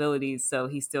don't have abilities, so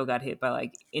he still got hit by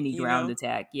like any you ground know,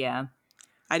 attack. Yeah.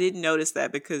 I didn't notice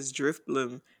that because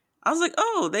Driftbloom. I was like,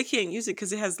 oh, they can't use it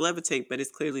because it has levitate, but it's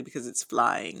clearly because it's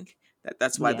flying.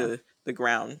 That's why Yeah. the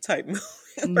ground type move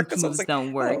works. I was Moves like,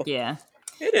 don't work. oh, Yeah.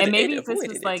 And it maybe this was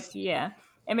avoided it. like, yeah.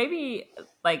 And maybe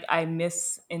like I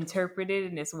misinterpreted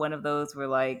and it's one of those where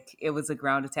like it was a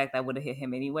ground attack that would have hit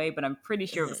him anyway, but I'm pretty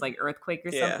sure it was Hmm. like earthquake or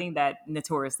Yeah. something that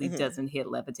notoriously Hmm. doesn't hit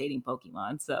levitating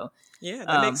Pokemon. So Yeah,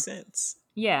 that makes um sense.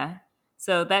 yeah.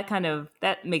 So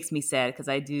that makes me sad because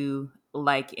I do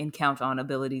like and count on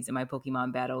abilities in my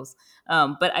Pokemon battles.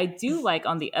 But I do like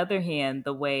on the other hand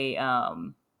the way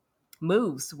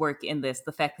moves work in this,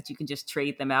 the fact that you can just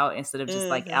trade them out instead of just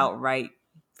like Hmm. outright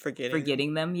Forgetting them.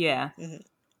 forgetting them. Yeah. Hmm.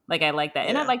 Like I like that.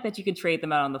 And I Yeah. like that you can trade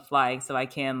them out on the fly so I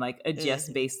can like adjust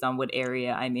Hmm. based on what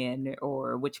area I'm in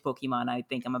or which Pokemon I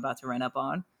think I'm about to run up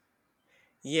on.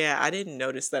 Yeah, I didn't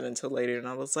notice that until later, and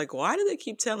I was like, why do they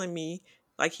keep telling me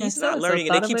like And he's so not so learning?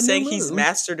 And they thought of keep a new saying he's move.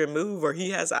 mastered a move or he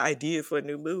has an idea for a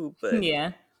new move, but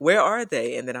Yeah. where are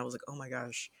they? And then I was like, oh my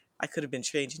gosh, I could have been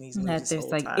changing these moves That this there's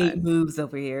whole like 8 time. moves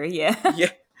over here. Yeah.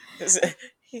 Yeah.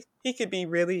 He could be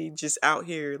really just out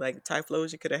here like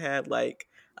Typhlosion could have had like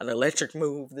an electric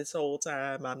move this whole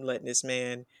time. I'm letting this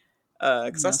man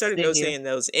because I No, started sit here. noticing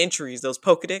those entries, those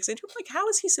Pokedex entries. I'm like, how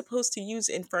is he supposed to use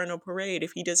Inferno Parade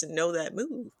if he doesn't know that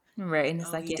move? Right. Like, And it's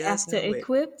oh, like he you does have to know it.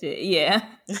 equip it. Yeah.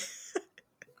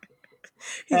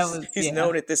 That was He's yeah.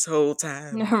 known it this whole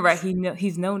time. Right.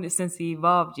 He's known it since he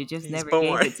evolved. You just He's never gave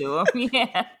born. it to him.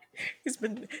 Yeah.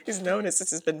 He's known it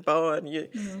since he's been born. You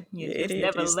You just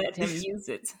idiot. never let him use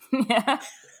it. Yeah.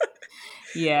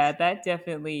 Yeah, that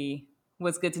definitely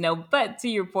was good to know. But to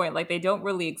your point, like they don't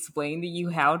really explain to you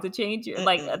how to change your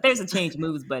like Mm-mm. there's a change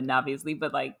moves button, obviously,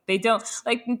 but like they don't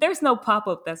like there's no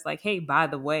pop-up that's like, hey, by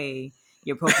the way,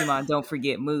 your Pokemon don't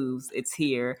forget moves. It's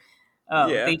here.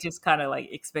 Yeah. They just kind of like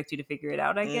expect you to figure it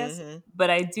out, I guess. Hmm. But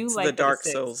I do It's the like that it Dark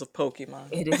says Souls of Pokemon.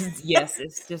 it is yes,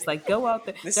 it's just like go out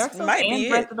there. This Dark Souls might and be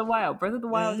Breath it. of the Wild. Breath of the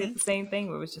Wild Hmm. did the same thing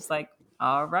where it was just like,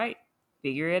 all right.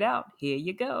 figure it out. Here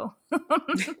you go.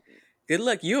 Good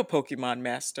luck. You're a Pokemon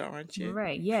master, aren't you?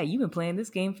 Right. Yeah, you've been playing this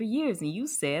game for years and you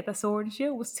said the Sword and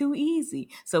Shield was too easy.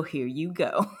 So here you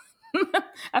go.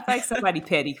 I feel like somebody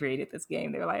petty created this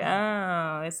game. They were like,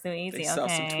 oh, it's too They easy. saw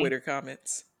some Okay. Twitter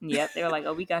comments. Yep. They were like,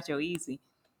 oh, we got your easy.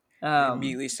 They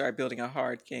immediately start building a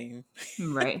hard game.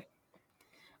 Right.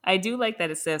 I do like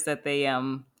that it says that they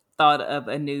thought of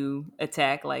a new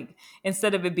attack, like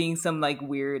instead of it being some like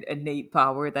weird innate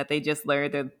power that they just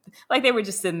learned. Like they were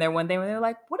just sitting there one day and they were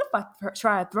like, "What if I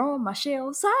try throwing my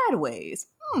shell sideways?"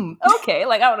 Okay,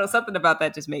 like I don't know, something about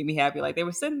that just made me happy. Like they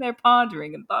were sitting there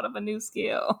pondering and thought of a new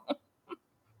skill.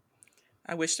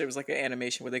 I wish there was like an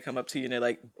animation where they come up to you and they're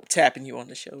like tapping you on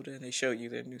the shoulder and they show you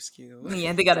their new skill.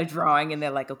 Yeah, they got a drawing and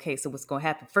they're like, "Okay, so what's going to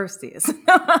happen first is."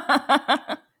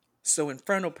 So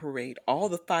Infernal Parade, all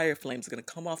the fire flames are going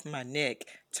to come off my neck,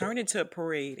 turn into a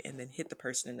parade, and then hit the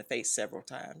person in the face several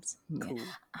times. Cool.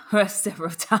 Yeah. Several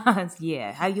times.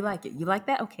 Yeah. How you like it? You like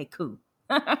that? Okay, cool.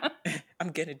 I'm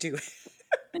going to do it.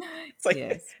 It's like,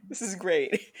 yes. This is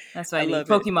great. That's why I need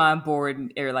Pokemon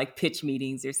board or like pitch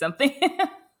meetings or something.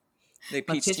 They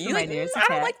pitch to you like, I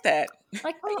don't like that.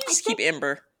 Like, you just keep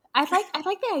Ember. I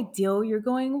like the ideal you're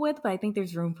going with, but I think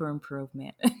there's room for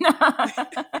improvement.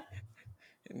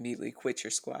 Immediately quit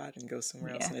your squad and go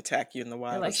somewhere else and attack you in the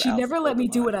wild. Like, she never let me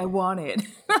do what I wanted.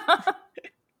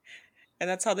 And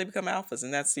that's how they become alphas,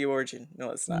 and that's the origin. No,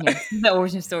 it's not. Yeah, the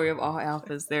origin story of all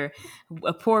alphas. They're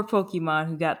a poor Pokemon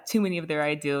who got too many of their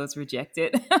ideals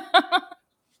rejected.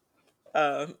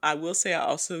 I will say I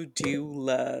also do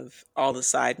love all the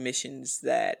side missions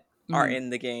that are in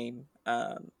the game.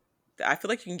 I feel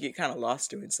like you can get kind of lost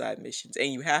doing side missions,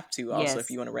 and you have to also if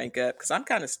you want to rank up. Because I'm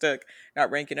kind of stuck not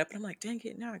ranking up, and I'm like, dang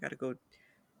it, now I got to go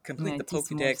complete the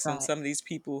Pokedex on some of these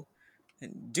people.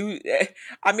 And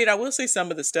I mean, I will say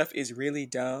some of the stuff is really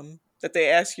dumb that they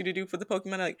ask you to do for the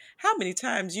Pokemon. Like, how many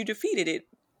times you defeated it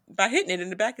by hitting it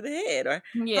in the back of the head, or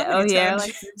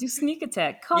like do sneak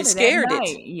attack, caught you it scared at night.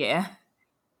 it. Yeah,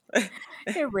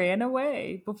 it ran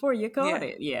away before you caught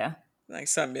it. Yeah. Like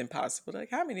something impossible. Like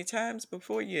how many times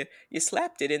before you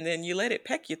slapped it and then you let it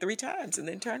peck you 3 times and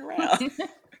then turn around.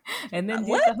 And then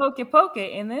did the hokey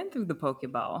pokey and then threw the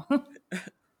Pokeball.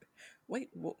 Wait,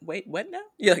 what now?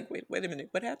 You're like, wait a minute,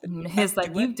 what happened? It's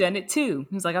like, you've done it too.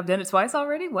 He's like, I've done it twice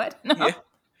already? What? No.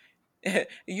 Yeah.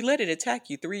 You let it attack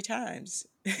you 3 times.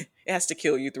 It has to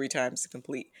kill you 3 times to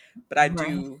complete. But I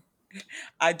do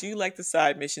like the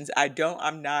side missions.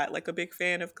 I'm not like a big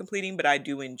fan of completing, but I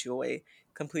do enjoy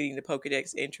completing the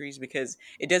Pokedex entries because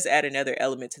it does add another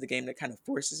element to the game that kind of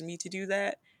forces me to do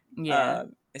that. Yeah.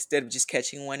 Instead of just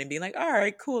catching one and being like, all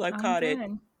right, cool, I caught it.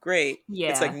 Great. Yeah.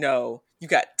 It's like, no, you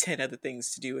got 10 other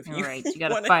things to do if you you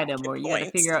gotta fight them or you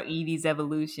gotta figure out Eevee's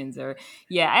evolutions or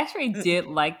I actually did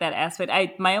like that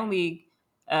aspect. My only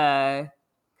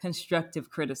constructive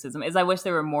criticism is I wish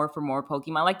there were more for more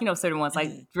Pokemon. Like, certain ones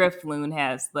like Drifloon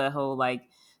has the whole like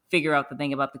figure out the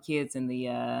thing about the kids and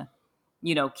the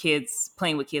kids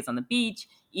playing with kids on the beach.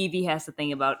 Eevee has the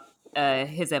thing about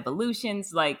his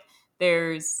evolutions. Like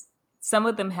there's some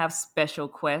of them have special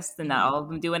quests and not all of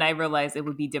them do. And I realized it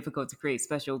would be difficult to create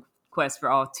special quests for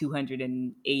all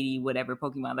 280 whatever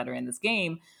Pokemon that are in this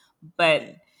game.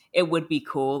 But it would be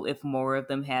cool if more of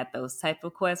them had those type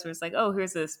of quests where it's like, oh,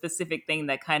 here's a specific thing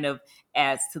that kind of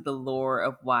adds to the lore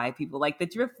of why people like the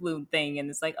Drifloon thing. And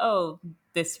it's like, oh,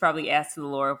 this probably adds to the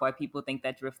lore of why people think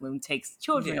that Drifloon takes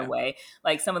children away.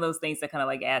 Like some of those things that kind of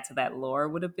like add to that lore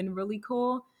would have been really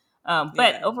cool.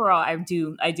 But overall, I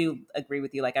do agree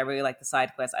with you. Like, I really like the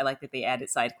side quests. I like that they added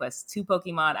side quests to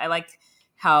Pokemon. I like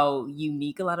how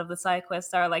unique a lot of the side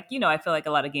quests are. Like, I feel like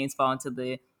a lot of games fall into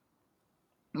the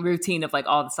routine of like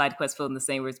all the side quests filled in the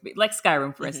same words, like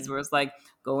Skyrim, for instance, where it's like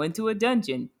go into a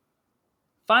dungeon,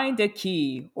 find a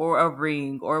key or a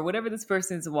ring or whatever this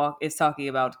person is talking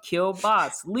about, kill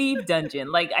boss, leave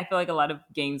dungeon. Like, I feel like a lot of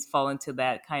games fall into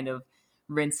that kind of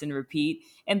rinse and repeat.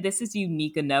 And this is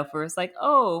unique enough where it's like,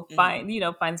 oh, find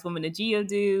this woman a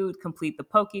Geodude, complete the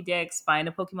Pokédex, find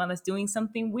a Pokemon that's doing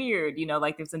something weird.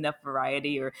 Like there's enough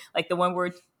variety. Or like the one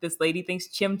where this lady thinks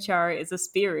Chimchar is a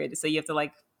spirit. So you have to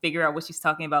like figure out what she's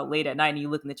talking about late at night and you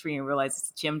look in the tree and realize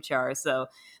it's a Chimchar. So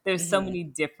there's so many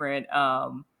different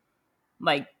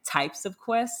like types of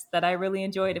quests that I really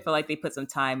enjoyed. I feel like they put some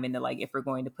time into like, if we're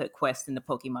going to put quests into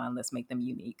Pokemon, let's make them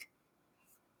unique.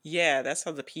 Yeah, that's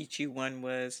how the Pichu one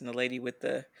was, and the lady with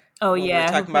the we were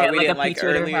talking about we didn't like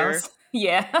earlier.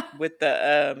 Yeah, with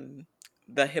the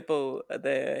hippo,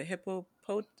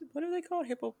 what are they called?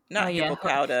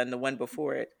 Hippopowder, and the one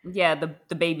before it. Yeah,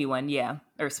 the baby one,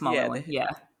 or smaller one.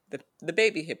 The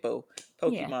baby hippo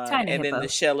Pokemon, tiny and hippo. then the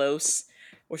Shellos.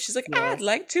 Or she's like, I'd Yes.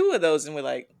 like 2 of those. And we're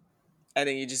like, and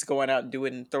then you're just going out and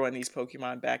doing and throwing these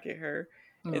Pokemon back at her.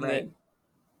 And Right. then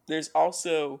there's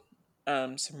also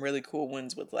some really cool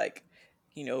ones with like,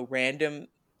 random.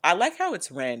 I like how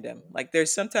it's random. Like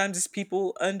there's sometimes it's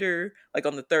people under like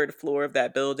on the third floor of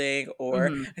that building or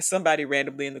Hmm. somebody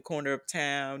randomly in the corner of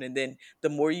town. And then the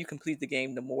more you complete the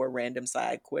game, the more random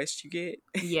side quests you get.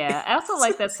 Yeah, I also So-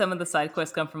 like that some of the side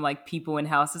quests come from like people in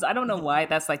houses. I don't know Mhm. why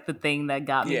that's like the thing that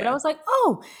got me, but I Yeah. was like,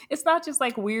 oh, it's not just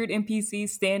like weird NPCs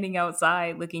standing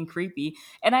outside looking creepy.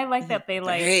 And I like Mhm. that they Like,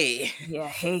 like, hey. yeah,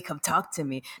 hey, come talk to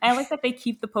me. And I like that they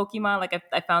keep the Pokemon. Like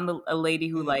I found a lady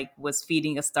who Mhm. like was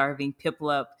feeding a starving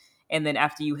Piplup. And then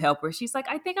after you help her, she's like,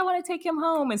 I think I want to take him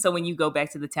home. And so when you go back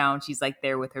to the town, she's like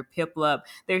there with her Piplup.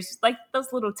 There's like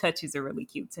those little touches are really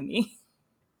cute to me.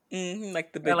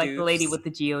 Like the Or like the lady Bidoofs. with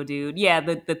the Geodude. Yeah,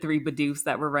 the three Bidoofs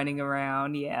that were running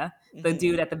around. Yeah. The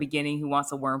dude Hmm. at the beginning who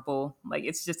wants a Wurmple. Like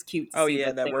it's just cute to Oh see yeah,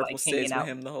 that that they're Wurmple like hanging stays with out.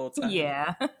 him the whole time.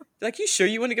 Yeah. Like, you sure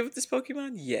you want to give up this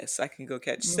Pokemon? Yes, I can go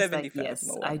catch It's like, 75 yes,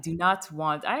 more. I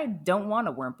don't want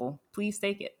a Wurmple. Please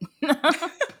take it.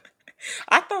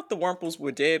 I thought the Wurmples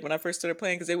were dead when I first started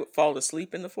playing because they would fall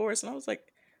asleep in the forest, and I was like,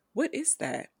 "What is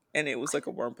that?" And it was like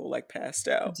a Wurmple, like passed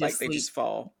out, like Just they just sleep.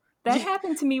 fall. That Yeah.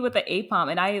 happened to me with the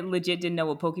Apom, and I legit didn't know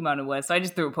what Pokemon it was, so I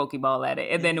just threw a Pokeball at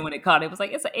it. And then Hmm. when it caught it, was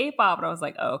like, it's an Apom. And I was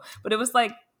like, oh. But it was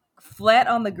like flat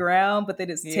on the ground, but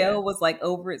then its Yeah. tail was like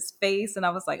over its face. And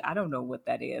I was like, I don't know what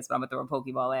that is, but I'm going to throw a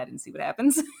Pokeball at it and see what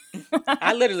happens. I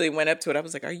I'm literally went up to it. I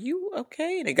was like, "Are you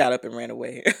okay?" And it got up and ran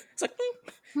away. It's like,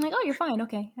 like, oh, you're fine.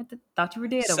 Okay. Thought you were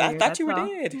dead over I here. thought That's you were all.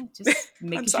 dead. Yeah, just I'm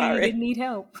making sure you sorry. didn't need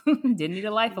help. Didn't need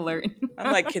a life alert.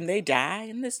 I'm like, can they die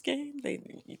in this game? They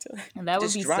need to And that would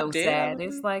just be drop so dead out sad. of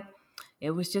It's them. like,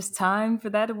 it was just time for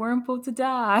that Wurmple to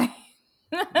die.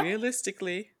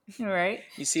 Realistically, Right?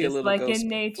 you see a Just little like in ghost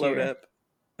float nature.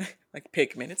 up, like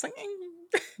Pikmin. It's like,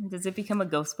 Does it become a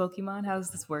ghost Pokemon? How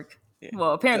does this work? yeah,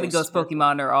 Well, apparently ghost ghost Wurmple.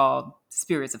 Pokemon are all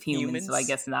spirits of humans, so I Humans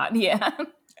guess not. Yeah.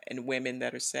 and women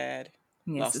that are sad,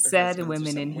 Yes, lost it's their sad husbands or women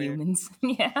and something weird. humans.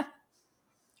 Yeah.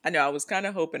 I know. I was kind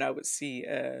of hoping I would see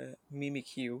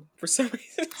Mimikyu for some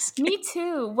reason in this game. Me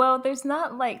too. Well, there's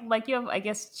not like you have I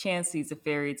guess Chansey's a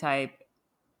fairy type.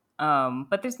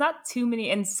 But there's not too many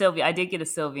and Sylvia. I did get a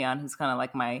Sylveon who's kind of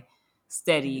like my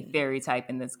steady Mhm. fairy type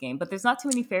in this game. But there's not too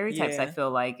many fairy types I Yeah.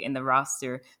 feel like in the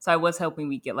roster. So I was hoping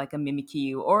we get like a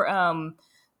Mimikyu or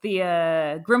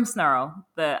the Grimmsnarl.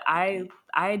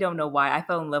 I don't know why I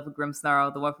fell in love with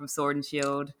Grimmsnarl, the one from Sword and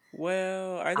Shield.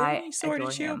 Well, are there I any Sword and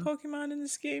adore Shield him. Pokemon in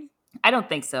this game? I don't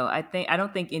think so. I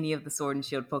don't think any of the Sword and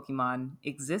Shield Pokemon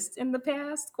exist in the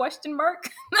past? Question mark.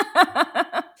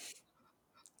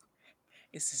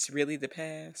 Is this really the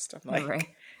past? I'm Right. like, it's an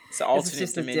This is alternate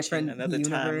just a dimension, different another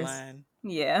universe. timeline.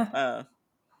 Yeah. Uh,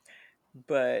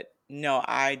 but no,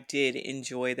 I did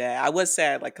enjoy that. I was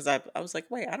sad, like, because I was like,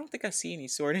 wait, I don't think I see any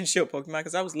Sword and Shield Pokemon,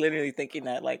 because I was literally thinking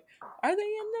that, like, are they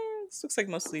in there? This looks like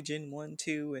mostly Gen 1,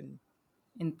 2, and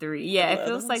In three. are Yeah, the it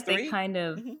other feels ones like they 3? kind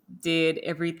of Hmm. did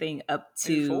everything up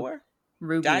Maybe to 4?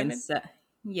 Ruby and Diamond?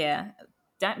 yeah,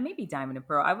 maybe Diamond and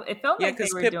Pearl. It felt Yeah, like they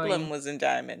because were Piplup doing. was in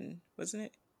Diamond, wasn't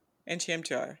it? And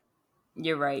Chimchar.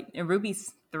 You're right. And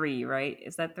Ruby's three, right?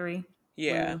 Is that three?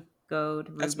 Yeah, Blue, Gold,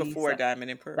 that's Ruby, before Diamond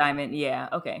and Pearl. Diamond. Yeah.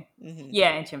 Okay. Hmm. Yeah,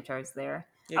 and Chimchar's there.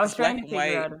 Yeah, I was because trying Black to and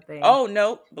figure White. out if they. Oh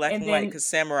no, Black And and White. then, Because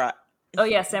Samurai. oh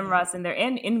yeah, Hmm. Samurot's in there,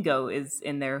 and Ingo is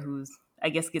in there, who's I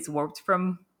guess gets warped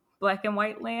from Black and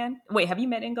White land. Wait, have you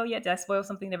met Ingo yet? Did I spoil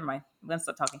something? Never mind. I'm gonna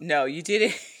stop talking. No, you did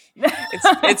it.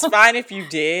 It's fine if you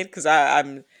did, because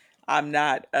I'm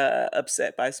not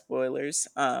upset by spoilers.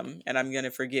 And I'm gonna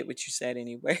forget what you said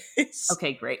anyways.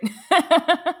 Okay, great.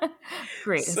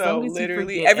 Great. As So long as you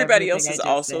literally, forget everybody everything else I has just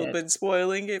also said. been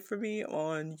spoiling it for me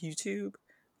on YouTube.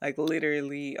 Like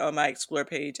literally on my explore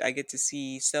page, I get to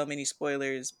see so many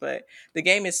spoilers, but the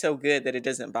game is so good that it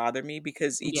doesn't bother me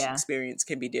because each Yeah, experience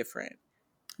can be different.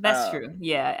 that's true. Um,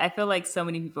 Yeah, I feel like so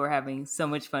many people are having so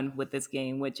much fun with this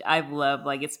game, which I've loved.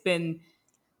 Like, it's been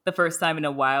the first time in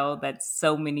a while that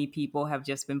so many people have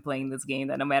just been playing this game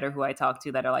that no matter who I talk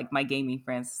to that are like my gaming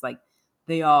friends, like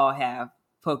they all have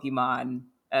Pokemon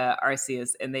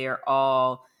Arceus and they are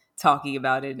all talking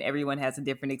about it and everyone has a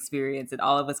different experience and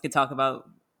all of us could talk about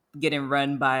getting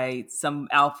run by some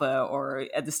alpha or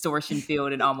a distortion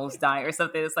field and almost dying or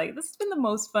something. It's like this has been the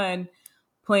most fun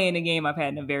playing a game I've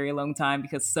had in a very long time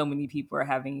because so many people are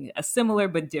having a similar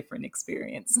but different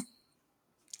experience.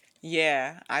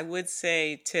 yeah, I would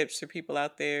say tips for people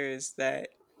out there is that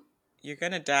you're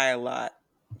gonna die a lot.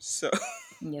 So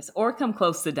Yes, or come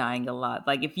close to dying a lot.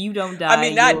 Like if you don't I die,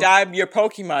 mean, not you'll die. Your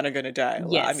Pokemon are gonna die a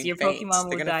lot. I yes, mean, your faint. Pokemon They're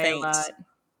will gonna die a faint lot.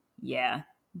 Yeah,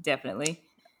 definitely.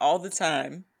 all the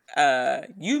time.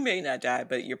 You may not die,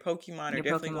 but your Pokemon are Your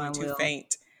definitely going Pokemon to will.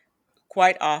 faint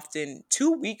quite often.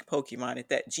 Two weak Pokemon. If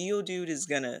that Geodude is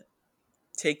gonna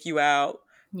take you out,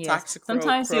 Yes. Toxicroak,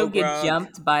 Sometimes you'll get Krogrunk.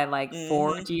 jumped by like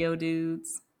four Mm-hmm.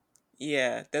 Geodudes.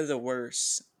 Yeah, they're the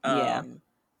worst. Yeah.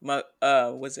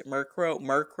 Was it Murkrow?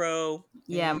 Murkrow.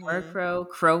 Yeah, Mm-hmm. Murkrow,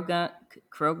 Krogunk,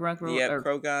 Yep, or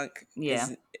Krogunk yeah,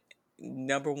 is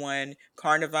number one.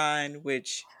 Carnivine,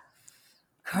 which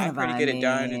I'm pretty Carnivine, good at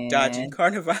dodging man.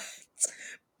 Carnivines,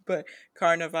 but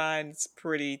Carnivine's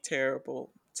pretty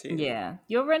terrible too. Yeah,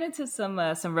 you'll run into some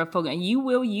rough Pokemon. You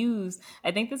will use.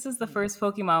 I think this is the Mhm. first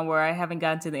Pokemon where I haven't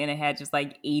gotten to the end and had just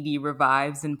like 80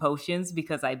 revives and potions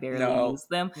because I barely No. use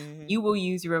them. Hmm. You will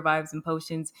use your revives and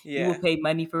potions. You will Yeah, pay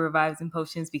money for revives and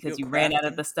potions because you'll you ran craft out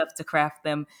of them. the stuff to craft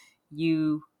them.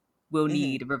 You will Hmm.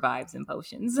 need revives and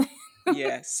potions.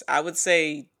 Yes, I would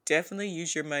say definitely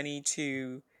use your money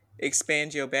to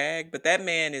expand your bag, but that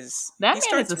man is That he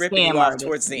man is a starts ripping you scam off artist.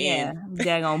 towards the Yeah, end.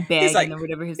 daggone He's bagging like or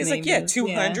whatever his he's like, name yeah, is.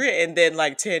 Yeah. 200 and then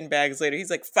like 10 bags later,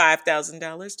 he's like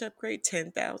 $5,000 to upgrade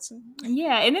 10,000.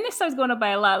 Yeah, and then it starts going up by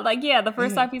a lot. Like, yeah, the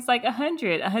first Hmm. time he's like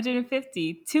 100,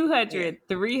 150, two Yeah. hundred,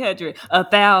 300,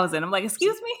 1,000. I'm like,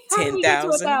 excuse me? How did we get to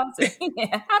 10,000. 1,000?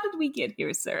 Yeah, how did we get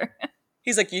here, sir?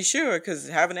 He's like, "You sure? Because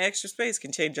having extra space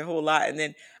can change a whole lot." And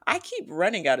then I keep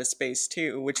running out of space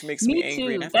too, which makes me Me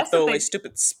angry, and I too. have to That's the throw away thing.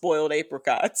 stupid spoiled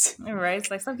apricots. All right, it's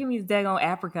like, stop giving me these daggone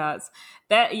apricots.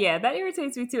 That, yeah, that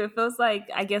irritates me too. It feels like,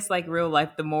 I guess, like real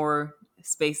life, the more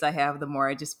space I have, the more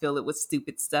I just fill it with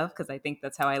stupid stuff because I think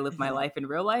that's how I live my Mhm. life in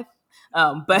real life.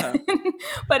 But Uh-huh.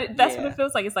 that's what it Yeah.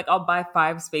 feels like. It's like I'll buy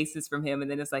 5 spaces from him,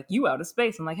 and then it's like you out of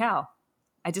space. I'm like, how?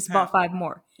 I just How? bought 5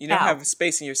 more. You don't How? have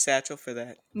space in your satchel for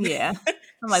that. Yeah.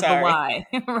 I'm like, but Sorry. why?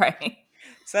 Right.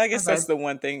 So I I'm guess like, that's the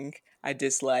one thing I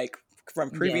dislike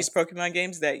from previous yes. Pokemon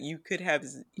games, that you could have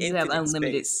You have infinite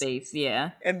unlimited space. space.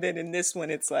 Yeah. And then in this one,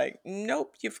 it's like,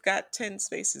 nope, you've got 10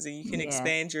 spaces and you can Yeah.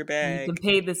 expand your And you can bag.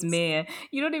 pay this man.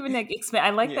 You don't even like expect. I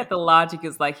like Yeah, that the logic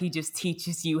is like he just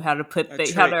teaches you how to a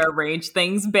how to trick. arrange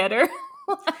things better.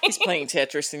 He's Like, playing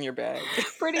Tetris in your bag.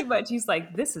 pretty much, he's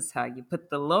like, this is how you put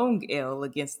the long L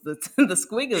against the the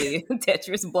squiggly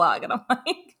Tetris block, and I'm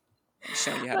He's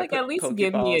showing you how to like, at put least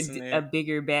give me Pokeballs in a there.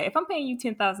 bigger bag. If I'm paying you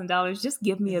 $10,000, just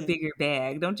give me a Hmm. bigger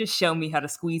bag. Don't just show me how to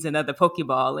squeeze another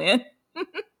Pokeball in.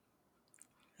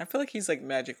 I feel like he's like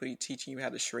magically teaching you how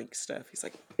to shrink stuff. He's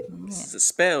like, this Yeah. is a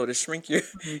spell to shrink your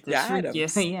To your shrink your,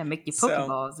 items. yeah, make your So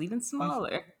Pokeballs even mm,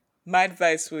 smaller. my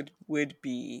advice would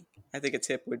be, I think a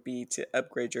tip would be to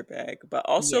upgrade your bag, but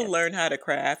also Yes. learn how to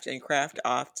craft and craft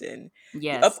often. You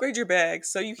Yes. upgrade your bag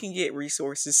so you can get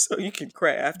resources, so you can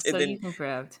craft, So you can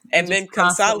craft and and just then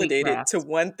constantly consolidate it to craft.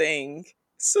 one thing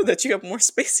so that you have more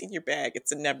space in your bag.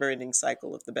 It's a never-ending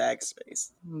cycle of the bag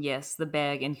space. Yes, the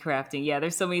bag and crafting. Yeah,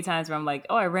 there's so many times where I'm like,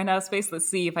 oh, I ran out of space. Let's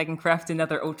see if I can craft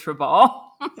another Ultra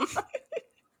Ball.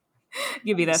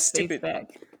 Give me that space Stupid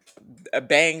back.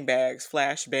 bang bags,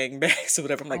 flash bang bags, or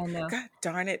whatever. I'm like, I know. God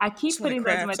darn it! I I just keep want to putting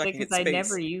those in my craft so I thing can get because I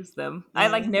never space. use them. I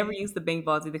like never Hmm. use the Bing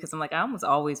Balls either because I'm like, I almost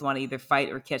always want to either fight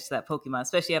or catch that Pokemon,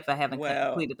 especially if I haven't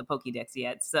Well, completed the Pokédex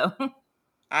yet. So,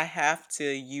 I have to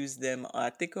use them. I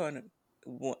think on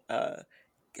uh,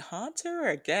 Haunter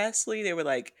or Ghastly, they were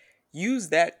like, use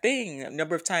that thing. A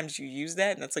number of times you use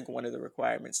that, and that's like one of the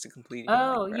requirements to complete it. I'm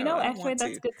like, oh, bro, I don't actually, want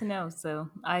that's to. good to know. So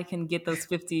I can get those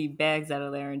 50 bags out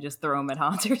of there and just throw them at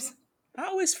haunters. I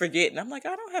always forget, and I'm like,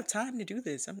 I don't have time to do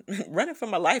this. I'm running for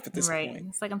my life at this Right. point.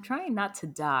 It's like I'm trying not to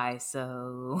die,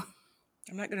 so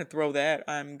I'm not gonna throw that.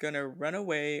 I'm gonna run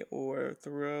away or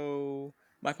throw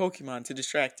my Pokemon to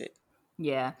distract it.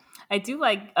 yeah. I do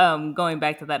like going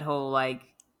back to that whole like,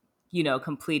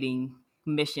 completing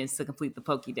missions to complete the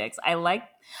Pokédex.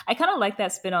 I kind of like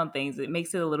that spin on things. It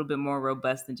makes it a little bit more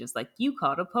robust than just like you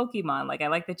caught a Pokemon. Like I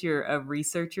like that you're a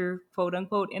researcher, quote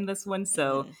unquote, in this one.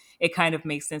 So Hmm. it kind of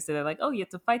makes sense that they're like, oh, you have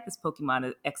to fight this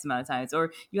Pokemon X amount of times,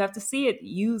 or you have to see it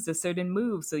use a certain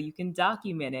move so you can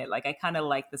document it. Like I kind of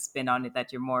like the spin on it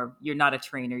that you're not a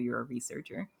trainer, you're a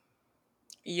researcher.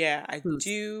 Yeah, I Who's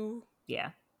do.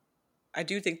 yeah. I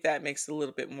do think that makes it a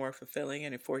little bit more fulfilling,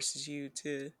 and it forces you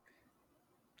to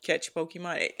catch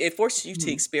Pokemon. It forces you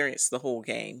to Mhm. experience the whole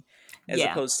game, as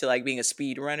Yeah. opposed to like being a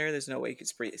speed runner. There's no way you could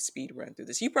speed run through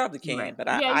this. You probably Right. can, but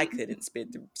Yeah, I you couldn't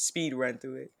speed run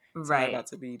through it. So I'm not right. about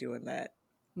to be doing that.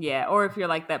 Yeah, or if you're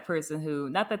like that person who,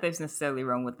 not that there's necessarily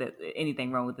wrong with it,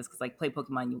 anything wrong with this, because like play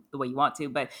Pokemon the way you want to,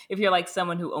 but if you're like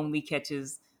someone who only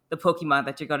catches the Pokemon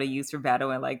that you're going to use for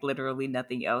battle and like literally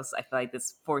nothing else, I feel like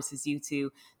this forces you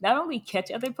to not only catch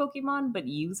other Pokemon but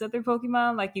use other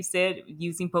Pokemon. Like you said,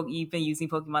 you've been using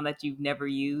Pokemon that you've never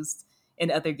used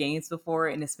in other games before,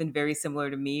 and it's been very similar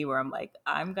to me, where I'm like,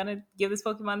 I'm gonna give this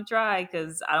Pokemon a try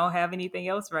because I don't have anything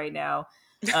else right now.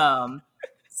 Um,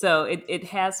 so it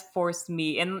has forced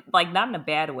me, and like not in a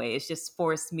bad way. It's just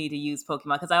forced me to use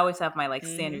Pokemon because I always have my like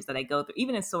Mm-hmm. standards that I go through.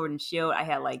 Even in Sword and Shield, I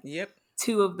had like Yep.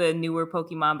 two of the newer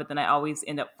Pokemon, but then I always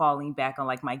end up falling back on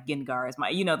like my Gengars,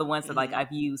 my the ones that like Mm-hmm.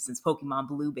 I've used since Pokemon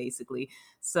Blue, basically.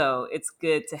 So it's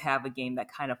good to have a game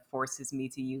that kind of forces me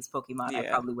to use Pokemon I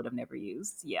Yeah. probably would have never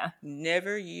used. Yeah.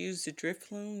 Never used a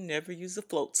Drifloon, never used a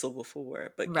Floatzel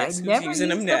before, but Right. guess who's Never using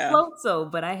them used a now?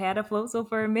 Floatzel, but I had a Floatzel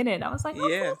for a minute. I was like, oh,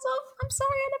 Yeah. Floatzel, I'm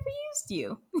sorry I never used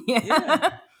you. Yeah. Yeah.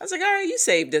 I was like, all right, you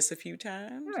saved us a few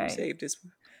times. You Right. saved us You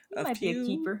a might be a few.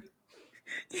 keeper.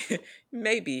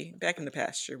 Maybe back in the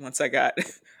pasture once I got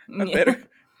a better,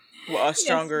 Yeah. well, a Yes.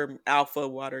 stronger alpha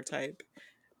water type.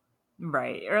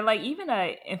 Right. Or like even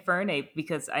a Infernape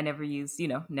because I never used,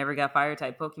 never got fire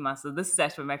type Pokemon. So this is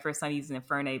actually my first time using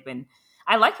Infernape and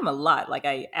I like him a lot. Like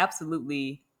I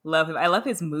absolutely love him. I love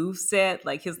his move set,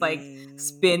 like his like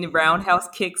spin Mm. roundhouse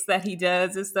kicks that he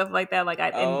does and stuff like that.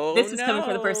 And Oh this is coming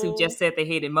from the person who just no. said they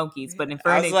hated monkeys, but I was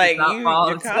Infernape does like, not you're fall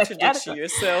into that contradicting category.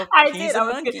 yourself. I did. He's a I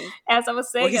was good. monkey. As I was Well,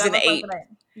 saying it, he's I an was like, ape.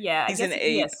 yeah, I He's guess an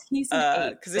ape. yes, he's an ape.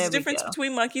 Because there's a There we difference go.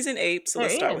 between monkeys and apes. So There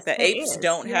let's start with is. that. There Apes is.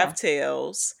 don't Yeah. have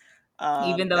tails.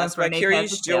 Even though That's why Infernape has a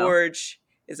Curious tail. George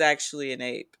is actually an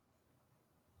ape.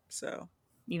 So,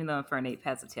 Even though Infernape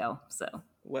has a tail. So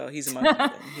well, he's a monkey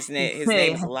then. His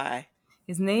name is a lie.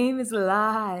 his name is a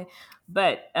lie.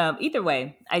 But either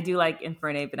way, I do like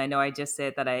Infernape, and I know I just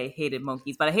said that I hated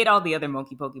monkeys, but I hate all the other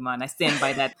monkey Pokemon. I stand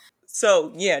by that.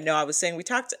 So yeah, no, I was saying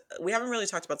we haven't really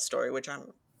talked about the story, which I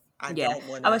Yeah, don't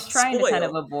want I to was trying to kind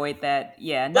of spoil. avoid that.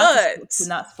 Yeah, not to But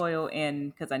not spoil,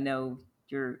 and because I know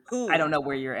you're, I don't who know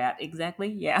where you're at exactly.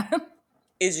 Yeah.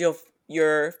 is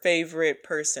your favorite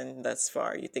person thus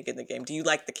far? You think in the game? Do you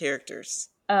like the characters?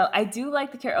 I do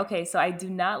like the character. Okay, so I do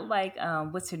not like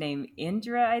what's her name,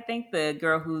 Indra. I think the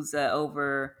girl who's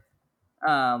over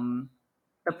um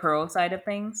the Pearl side of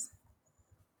things.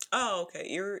 Oh, okay.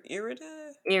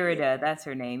 Irida? Irida, that's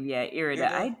her name. Yeah, Irida.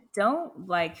 Irida? I don't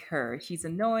like her. She's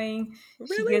annoying. She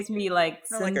Really? gives me like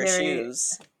I don't like her Sundari.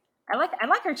 shoes. I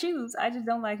like her shoes. I just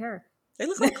don't like her. They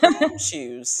look like clown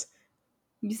shoes.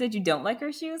 You said you don't like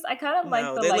her shoes? I kind of like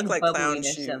No, the they like look like clown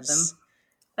bubbliness of them. shoes.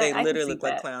 They I can literally see look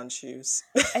like that. clown shoes.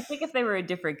 I think if they were a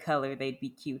different color, they'd be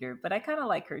cuter. But I kind of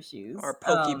like her shoes. Or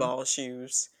Pokeball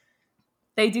shoes.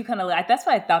 They do kind of like. That's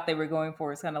what I thought they were going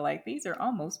for. It's kind of like these are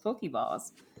almost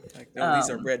Pokeballs. Like, no, these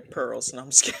are Um, red pearls. No, I'm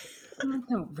just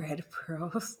kidding. red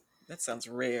pearls. That sounds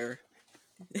rare.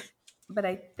 But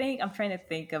I think I'm trying to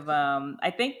think of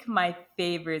I think my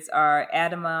favorites are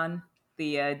Adamon,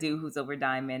 the dude who's over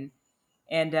Diamond,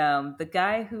 and the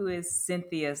guy who is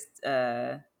Cynthia's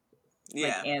like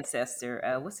Yeah. ancestor.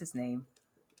 What's his name?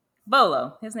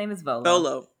 Volo. His name is Volo.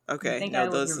 Bolo. I Okay. think No, I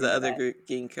would those are the remember other that.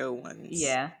 Ginkgo ones.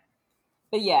 Yeah.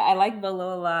 But yeah, I like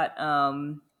Volo a lot.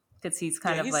 Because he's Yeah,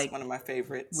 kind of he's like one of my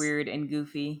favorites. weird and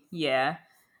goofy. Yeah.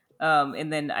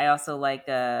 And then I also like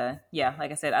yeah,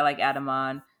 like I said, I like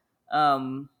Adamon.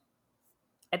 Um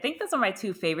I think those are my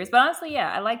two favorites. But honestly, yeah,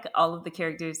 I like all of the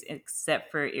characters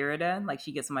except for Irida. Like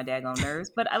she gets on my daggone nerves.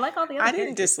 But I like all the other I didn't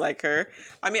characters. dislike her.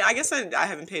 I mean, I guess I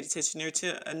haven't paid attention to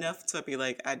her enough to be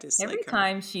like, I Every dislike her.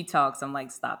 time she talks, I'm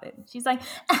like, stop it. She's like,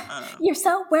 Uh, you're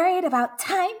so worried about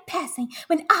time passing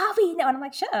when all we know. And I'm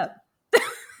like, shut up.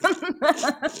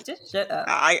 Just shut up.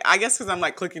 I guess because I'm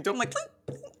like clicking through, I'm like, click,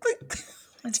 click.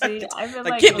 See, I've been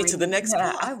Like, like get me to the reading. next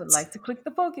Yeah, plot. I would like to click the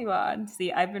Pokemon.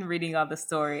 See, I've been reading all the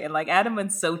story, and like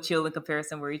Adaman's so chill in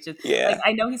comparison. Where he's just like, Yeah.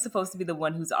 I know he's supposed to be the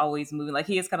one who's always moving. Like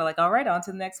he is kind of like, all right, on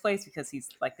to the next place because he's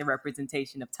like the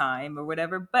representation of time or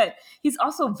whatever. But he's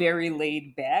also very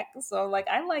laid back. So like,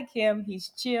 I like him. He's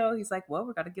chill. He's like, well,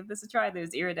 we're gonna give this a try.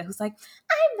 There's Irida who's like,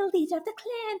 I'm the leader of the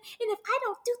clan, and if I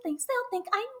don't do things, they'll think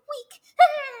I'm weak.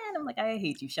 And I'm like, I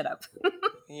hate you. Shut up.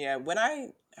 Yeah. When I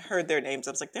heard their names,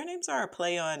 I was like, their names are a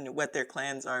play on what their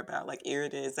clans are about. Like,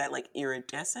 Irida, is that like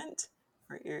iridescent?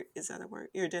 Is that a word?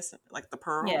 Iridescent. Like the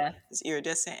pearl Yeah. is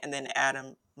iridescent, and then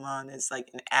Adamon is like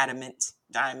an adamant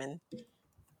diamond.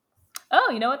 Oh,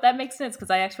 you know what? That makes sense because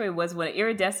I actually was when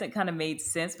iridescent kind of made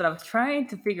sense, but I was trying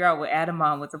to figure out what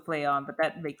Adamon was a play on, but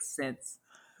that makes sense.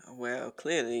 Well,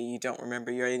 clearly you don't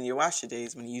remember your Inuyasha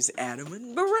days when you used Adam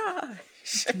and Barrage.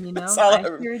 You That's know, all I I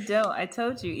remember. sure don't. I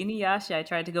told you, Inuyasha. I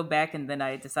tried to go back, and then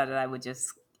I decided I would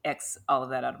just X all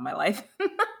of that out of my life.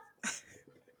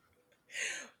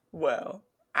 Well,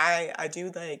 I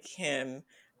do like him.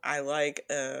 I like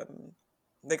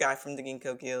the guy from the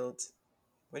Ginkgo Guild.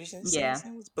 What did you say his Yeah.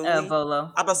 name was? Booley?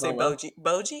 Bolo. I'm about to say Bolo. Boji.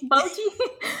 Boji? Boji.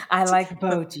 I like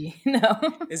Boji. No.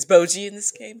 Is Boji in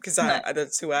this game? Because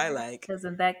that's who I like. Because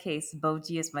in that case,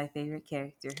 Boji is my favorite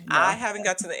character. I No, haven't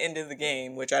got to the end of the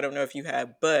game, which I don't know if you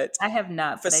have, but I have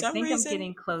not, for but I some think I'm reason,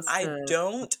 getting close I to the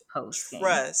don't post game.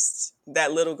 trust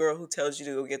that little girl who tells you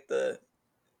to go get the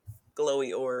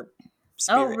glowy orb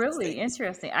Oh, spirit really? things.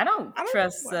 Interesting. I don't I don't know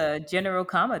trust why. General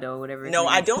Kamado, whatever his No,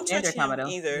 name I is. don't touch Commander him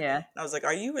Kamado. either. And Yeah. I was like,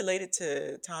 are you related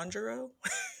to Tanjiro?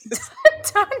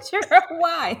 Tanjiro,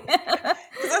 why?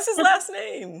 Because that's his last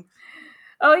name.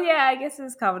 Oh, yeah, I guess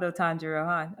it's Kamado Tanjiro,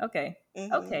 huh? Okay.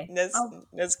 Okay. That's Oh,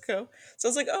 Nezuko. So I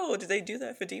was like, oh, did they do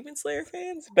that for Demon Slayer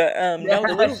fans? But no, the yeah.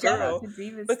 little Shout out girl, to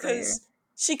Demon Slayer. because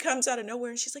she comes out of nowhere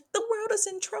and she's like, the world is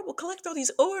in trouble. Collect all these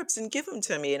orbs and give them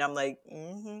to me. And I'm like,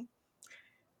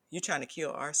 you trying to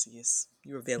kill Arceus?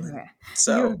 You're a villain. Yeah. You're a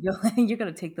So villain. You're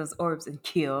going to take those orbs and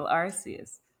kill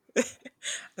Arceus.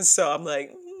 so I'm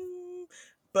like,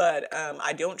 but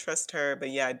I don't trust her. But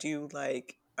yeah, I do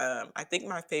like. I think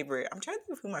my favorite. I'm trying to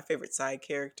think of who my favorite side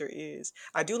character is.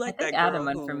 I do I like think that girl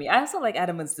Adaman for who. me. I also like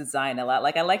Adaman's design a lot.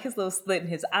 Like I like his little slit in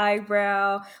his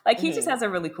eyebrow. Like he just Mhm. has a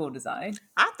really cool design.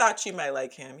 I thought you might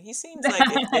like him. He seems like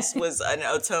if this was an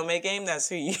Otome game, that's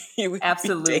who you would be dating.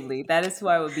 Absolutely. That is who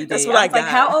I would be That's dating. what I I was like, got.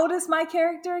 how old is my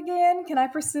character again? Can I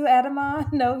pursue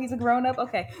Adaman? No, he's a grown up.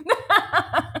 Okay.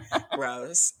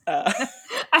 Gross.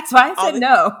 That's why I All said they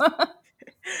no.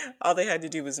 all they had to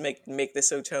do was make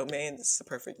this Otome, and this is a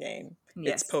perfect game.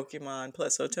 It's Yes. Pokemon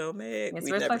plus Otome. Yes,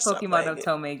 We'd where's my never stop Pokemon playing it.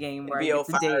 Otome game where It'd I be get on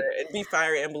to fire. date? It'd be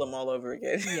Fire Emblem all over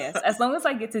again. Yes, as long as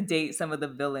I get to date some of the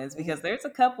villains, because there's a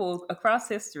couple across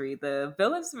history. The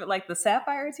villains, like the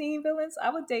Sapphire Team villains, I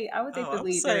would date. I would date Oh, the I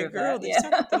was leader like, of girl, that. did you Yeah,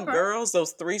 talk about them girls?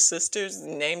 Those three sisters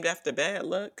named after bad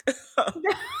luck.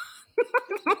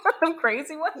 them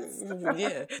crazy ones.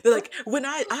 Yeah, they're like, when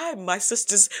I'm my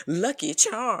sister's lucky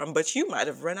charm, but you might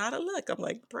have run out of luck. I'm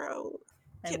like, bro,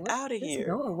 Like, get what? out of Just here.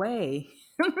 go away.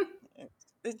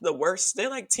 It's the worst. They're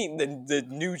like the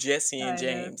new Jesse and I know.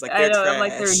 James. Like I they're know. I'm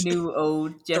like their trash. new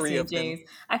old Three Jesse and of them. James.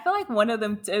 I feel like one of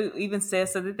them even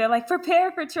says something. They're like,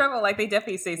 prepare for trouble. Like they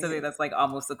definitely say something Yeah, that's like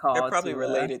almost a they're call probably to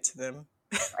related to them.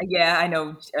 yeah, I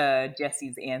know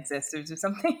Jesse's ancestors or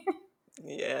something.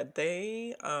 Yeah,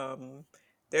 they're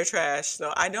trash.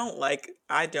 So I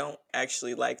don't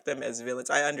actually like them as villains.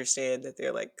 I understand that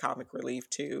they're like comic relief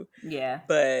too, Yeah.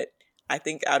 but I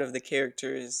think out of the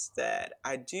characters that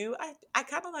I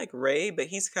kind of like Ray, but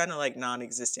he's kind of like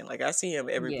non-existent. Like I see him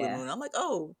every blue Yeah. moon. I'm like,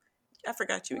 "Oh, I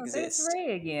forgot you Oh, there's exist."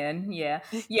 Ray again. Yeah.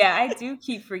 Yeah, I do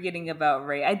keep forgetting about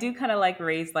Ray. I do kind of like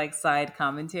Ray's like side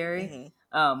commentary.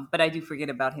 Hmm. But I do forget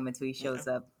about him until he Yeah. shows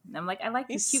up. And I'm like, I like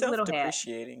He's his cute little hat.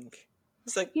 self-depreciating.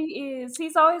 It's like, He is.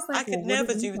 He's always "I like, could well, what are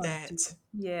never we do gonna do? that."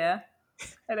 Yeah.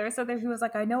 And there was something he was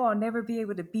like, I know I'll never be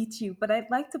able to beat you, but I'd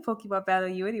like to Pokemon battle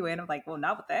you anyway. And I'm like, well,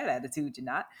 not with that attitude, you're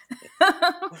not.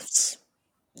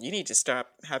 You need to stop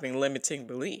having limiting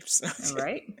beliefs.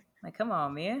 Right? Like, come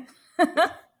on, man.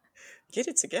 Get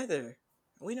it together.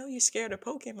 We know you're scared of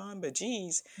Pokemon, but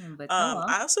geez. But come on.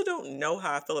 I also don't know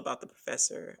how I feel about the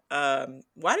professor.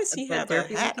 Why does he The have a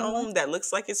derpy hat looking one? on that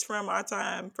looks like it's from our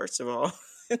time? First of all,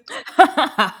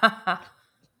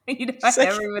 You know, I never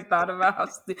second, even thought about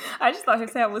I just thought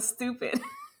his hat was stupid.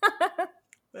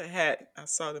 the hat. I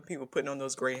saw the people putting on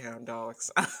those Greyhound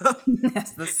dogs.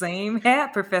 That's the same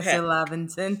hat, Professor Hat.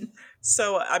 Lavington.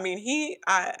 So I mean,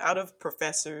 out of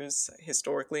professors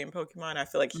historically in Pokemon, I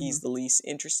feel like he's Mhm. the least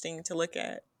interesting to look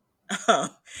at. I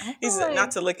He's feel not like,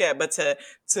 to look at, but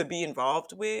to be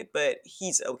involved with. But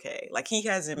he's okay. Like he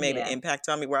hasn't made an yeah, impact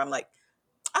on me where I'm like,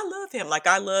 I love him. Like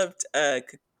I loved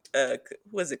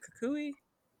was it Kukui?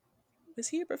 Was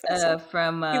he a professor?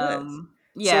 from He was.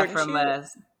 yeah, Sword and from Shield?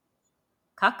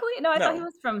 Kakui. No, I thought he No.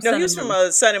 was from No, he Sun was and from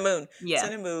Moon. Sun and Moon. Yeah,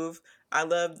 Sun and Moon. I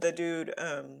loved the dude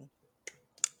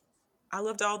I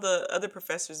loved all the other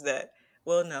professors that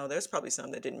well no, there's probably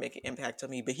some that didn't make an impact on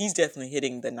me, but he's definitely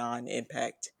hitting the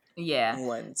non-impact yeah.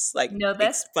 ones, like No,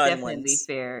 that's fun definitely ones.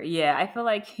 fair. Yeah, I feel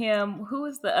like him. Who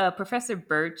was the Professor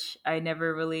Birch? I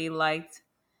never really liked.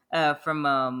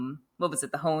 From what was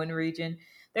it, the Hoenn region?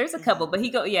 There's a couple, Hmm. but he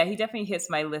go. Yeah, he definitely hits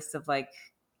my list of like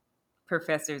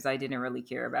professors I didn't really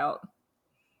care about.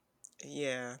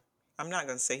 Yeah. I'm not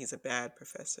gonna say he's a bad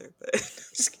professor, but I'm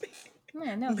just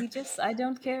Yeah, no, kidding. he just I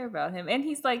don't care about him, and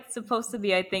he's like supposed to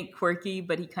be, I think, quirky,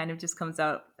 but he kind of just comes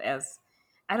out as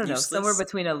I don't know, somewhere Useless.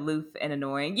 between aloof and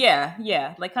annoying. Yeah,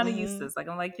 yeah, like kind of Hmm. useless. Like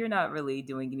I'm like, you're not really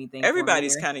doing anything for me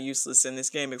Everybody's here. kind of useless in this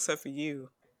game except for you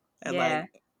and Yeah,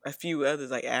 like a few others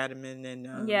like Adamant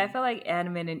and yeah, I feel like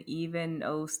Adamant and even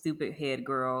oh stupid head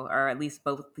girl are at least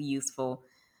both useful.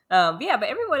 Yeah, but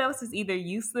everyone else is either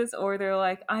useless or they're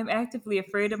like, I'm actively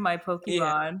afraid of my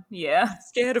Yeah. Pokemon. Yeah.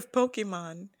 Scared of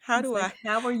Pokemon. How It's do like, I?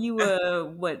 how are you a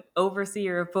what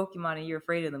overseer of Pokemon and you're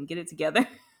afraid of them? Get it together.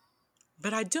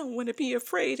 But I don't want to be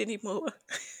afraid anymore.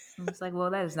 I'm just like,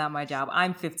 well, that is not my job.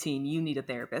 I'm 15. You need a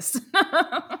therapist.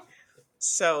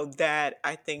 So that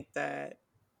I think that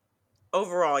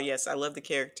overall, yes, I love the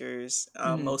characters,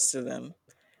 Mhm. most of them.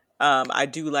 I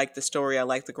do like the story. I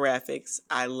like the graphics.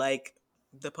 I like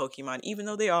the Pokemon, even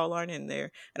though they all aren't in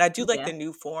there. And I do like Yeah, the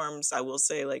new forms. I will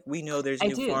say, like, we know there's I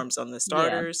new do. forms on the Yeah,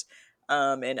 starters,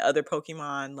 and other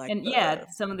Pokemon like and yeah,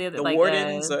 some of the other the like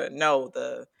Wardens. Or, no,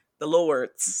 the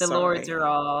Lords. the lords Sorry, are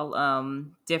all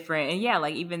different, and yeah,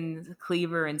 like even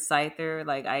Cleaver and Scyther.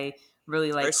 Like I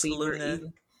really like Cleaver. Ursaluna.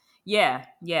 Even yeah,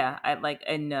 yeah. I like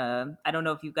and I don't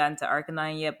know if you've gotten to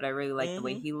Arcanine yet, but I really like the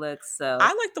way Hmm. he looks. So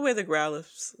I like the way the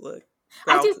Growliths look.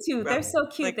 I do too. They're Growl, so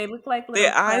cute. like They look like little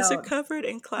their eyes are clouds. covered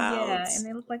in Yeah, and clouds.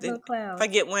 they look like Then, little if I clouds.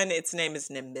 get one, its name is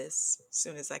Nimbus. As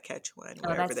soon as I catch one, Oh,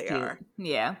 wherever that's they cute. are.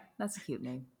 Yeah, that's a cute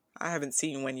name. I haven't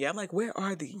seen one yet. I'm like, where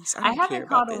are these? I I don't care haven't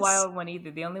about caught a this. wild one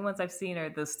either. The only ones I've seen are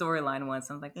the storyline ones.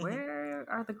 I'm like, Hmm. where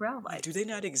are the Like, do Growlites? they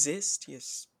not exist?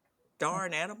 Yes, Like,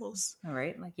 darn animals. all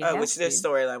right, like you have Which their to.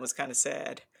 storyline was kind of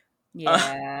sad. Uh,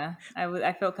 Yeah,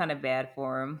 I felt kind of bad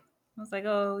for him. I was like,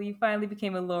 oh, you finally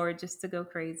became a lord just to go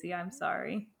crazy. I'm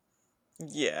sorry.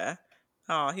 yeah.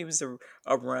 Oh, he was a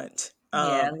runt.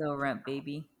 Yeah, little rump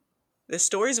baby. The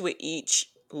stories with each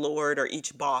lord or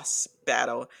each boss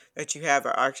battle that you have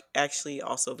are actually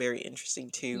also very interesting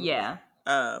too. Yeah.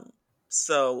 Um,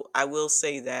 so I will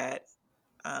say that.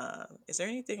 Is there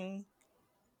anything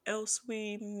else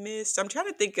we missed? I'm trying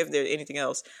to think if there's anything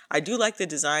else. I do like the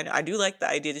design. I do like the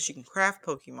idea that you can craft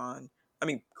Pokemon. I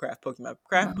mean, craft Pokemon, I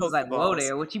craft was like, whoa Pokeballs.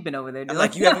 there, what you been over there I'm doing?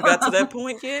 like, you haven't got to that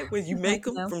point yet where you make Like,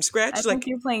 them no. from I scratch, think like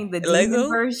you're playing the demon Lego.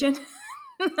 version.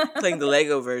 Playing the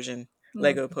Lego version, Yeah,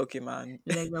 Lego Pokemon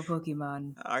Lego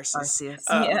Pokemon Arceus. Arceus.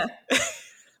 Um, Yeah.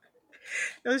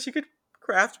 no, she could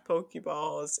craft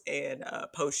Pokeballs and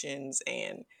potions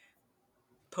and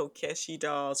Pokeshi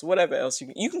dolls, whatever else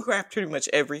you can craft pretty much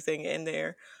everything in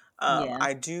there. Yeah.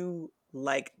 I do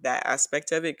like that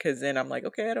aspect of it because then I'm like,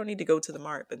 okay, I don't need to go to the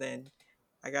mart, but then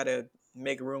I gotta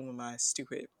make room in my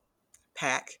stupid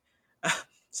pack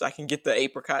so I can get the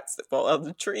apricots that fall out of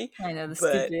the tree. I know the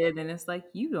But stupid, and it's like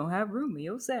you don't have room in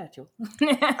your satchel.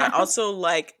 I also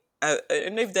like,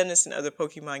 and they've done this in other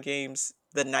Pokemon games,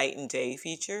 the night and day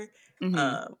feature. Hmm.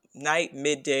 Night,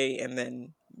 midday, and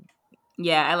then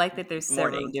Yeah, I like that there's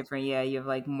several morning. different. Yeah, you have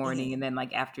like morning Hmm. and then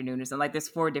like afternoon or something. Like there's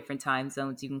four different time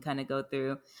zones you can kind of go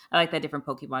through. I like that different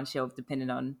Pokemon show up depending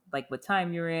on like what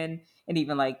time you're in and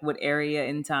even like what area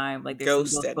in time. Like there's some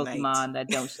Ghost ghost at night. Pokemon that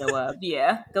don't show up.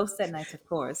 Yeah, ghosts at nights, of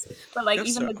course. But like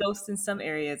Ghosts even are, the ghosts in some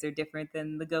areas are different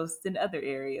than the ghosts in other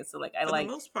areas. So like I for the like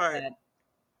most part, that.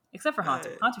 Except for uh,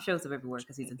 Haunter. Haunter shows up everywhere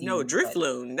because he's a no, demon. But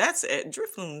Drifloon. That's it.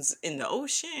 Drifloon's in the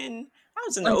ocean. I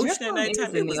was in the oh, ocean at Drifloon is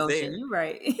nighttime. in It the was ocean. there. You're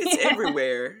right. It's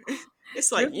everywhere.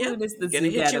 It's like, yep, Drifloon is the gonna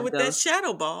hit Zubat you of with that ghosts.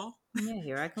 shadow ball. Yeah,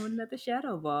 here I come with another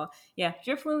shadow ball. Yeah,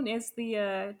 Drifloon is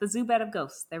the Zubat of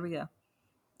ghosts. There we go.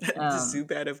 The Um,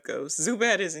 Zubat of ghosts.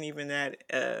 Zubat isn't even that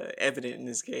evident in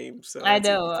this game, so I that's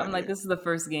know. even I'm like, funnier. this is the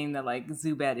first game that like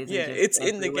Zubat isn't Yeah, just it's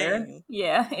in the everywhere. game,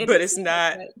 Yeah, it but is it's here,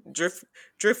 not. but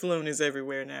Drifloon is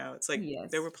everywhere now. It's like they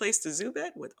yes, replaced the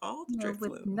Zubat with all the no,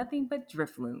 with Drifloon. nothing but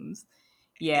Drifloons.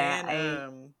 Yeah, And I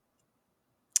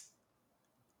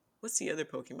what's the other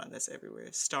Pokemon that's everywhere?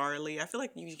 Starly. I feel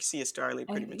like you see a Starly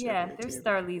pretty much yeah, everywhere there's too.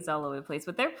 Starlies all over the place,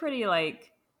 but they're pretty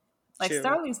like Chill.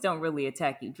 Starlies don't really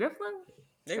attack you.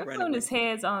 They run Drifloon is away.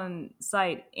 heads on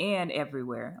sight and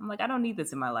everywhere. I'm like, I don't need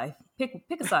this in my life. Pick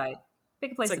a side.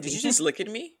 Pick a It's place like, to did you be. just look at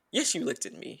me? Yes, you looked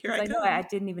at me. Here It's I like, no, I come.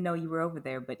 didn't even know you were over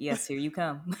there, but yes, here you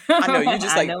come. I know you're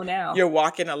just I like know now. you're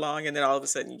walking along, and then all of a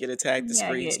sudden you get attacked. The Yeah, I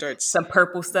screen get starts some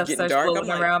purple stuff getting starts dark. I'm floating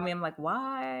like, around me. I'm like,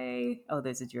 why? Oh,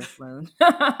 there's a Drifloon.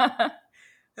 that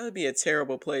would be a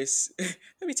terrible place. That'd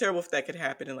be terrible if that could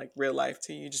happen in like real life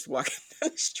to you, just walking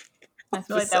down the street. I All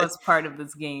feel of a like that sudden, was part of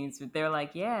this games. But they're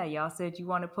like, yeah, y'all said you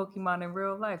wanted Pokemon in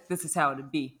real life. This is how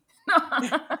it'd be.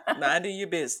 minding your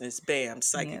business, bam,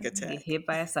 Yeah, psychic get attack, hit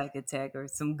by a psych attack or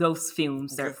some ghost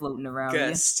fumes Gu start floating around you.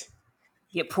 gust.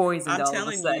 Get poisoned I'm all of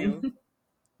a telling you, sudden.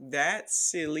 that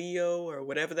Celio or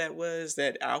whatever that was,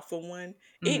 that alpha one,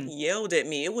 it Mhm. yelled at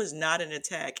me. It was not an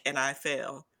attack, and I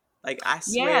fell. Like I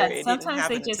swear, Yeah, it didn't sometimes have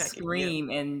they an just attack. It yelled, scream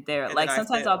and they're and then like, I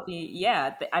sometimes I'll fell. be,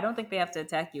 yeah, I don't think they have to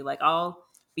attack you. Like, I'll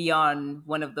be on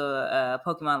one of the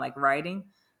Pokemon like riding,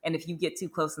 and if you get too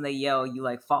close and they yell, you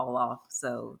like fall off.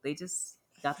 So they just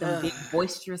got them big,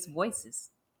 boisterous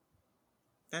voices.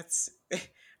 That's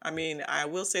I mean, I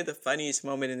will say the funniest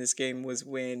moment in this game was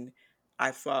when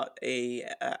I fought a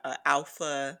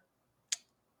alpha.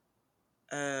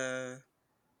 Uh,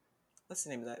 what's the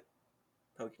name of that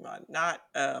Pokemon? Not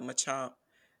Machamp,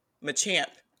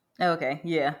 Okay,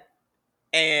 yeah.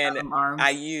 and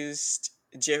I Arms. used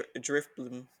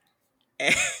Drifbloom,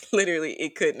 and literally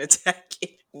it couldn't attack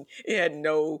it. It had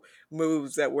no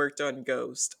moves that worked on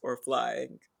Ghost or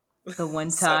Flying, The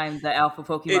one so time the alpha it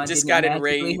Pokemon just didn't got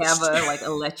magically have enraged. a like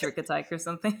electric attack or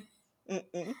something.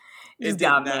 Mm-mm. It It just did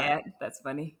got not. mad. That's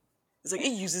funny. It's like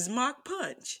it uses Mach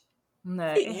Punch.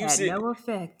 No, It it had used no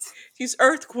effect.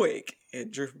 Earthquake,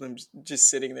 and Drifbloom's just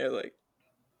sitting there like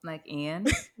Like Anne?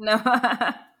 No.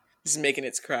 just making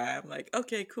its cry. I'm like,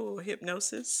 okay, cool,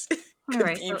 hypnosis, All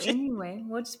right. So confusion. anyway,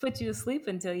 we'll just put you to sleep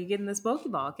until you get in this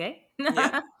Pokeball, okay?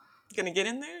 Yep, gonna get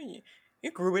in there.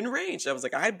 You grew enraged. I was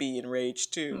like, I'd be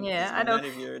enraged too Yeah, because I know. none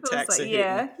of your So it's attacks like, are hitting.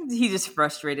 yeah, he's just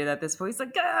frustrated at this point. He's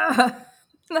like, ah,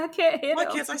 I can't hit Why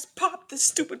him. can't I pop this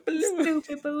stupid balloon?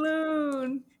 Stupid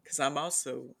balloon. Because I'm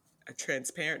also a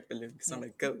transparent balloon because I'm Yes. a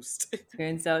ghost.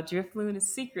 Turns out Drifloon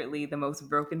is secretly the most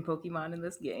broken Pokemon in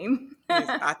this game. Yes,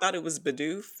 But I thought it was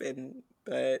Bidoof,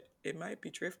 but it might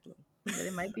be Drifbloom.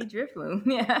 it might be Drifloon.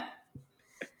 Yeah.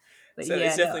 But So it's yeah,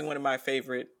 no. definitely one of my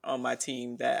favorite on my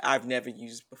team that I've never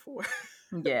used before.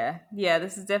 Yeah. Yeah,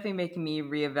 this is definitely making me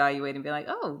reevaluate and be like,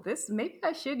 oh, this maybe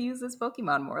I should use this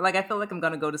Pokemon more. Like I feel like I'm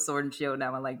gonna go to Sword and Shield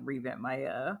now and like revamp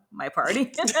my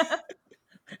party.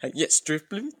 Yes,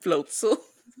 Drifbloom Floatzel.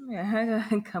 Yeah,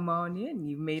 come on in.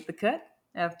 You made the cut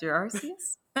after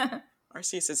Arceus.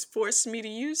 Arceus has forced me to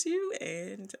use you,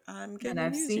 and I'm And gonna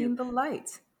I've use you. seen the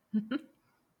light.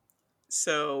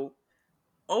 So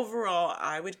overall,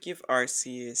 I would give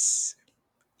Arceus.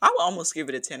 I would almost give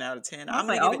it a 10 out of 10. I I'm was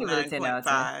gonna like, give I'll it give it a 10 out of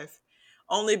 10. 9.5,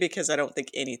 only because I don't think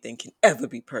anything can ever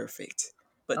be perfect.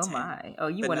 But Oh 10, my. Oh,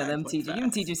 you but one of them teachers. You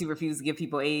 9.5. teachers who refuse to give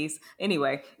people A's.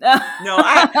 Anyway. No,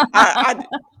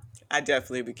 I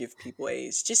definitely would give people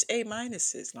A's. Just A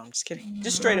minuses. No, I'm just kidding.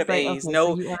 Just I straight was up like, A's. okay, so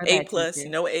No you are A that plus, teacher.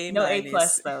 no A No A minus.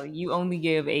 plus though. You only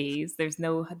give A's. There's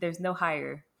no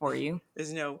higher for you.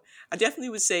 There's no. I definitely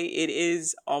would say it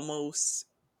is almost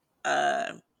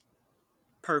uh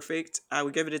perfect. I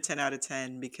would give it a 10 out of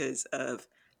 10 because of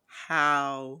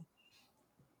how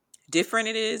different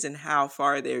it is and how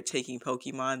far they're taking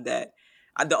Pokemon. That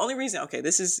the only reason, okay,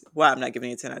 this is why I'm not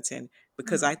giving it a 10 out of 10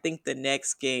 because Mhm. I think the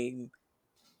next game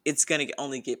it's gonna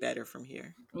only get better from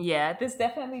here. Yeah, this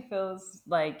definitely feels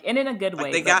like, and in a good Like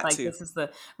way, they but got like to. this is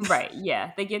the right.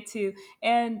 Yeah, they get to,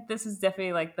 and this is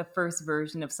definitely like the first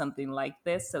version of something like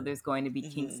this. So there's going to be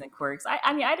kinks Hmm. and quirks.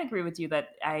 I mean, I'd agree with you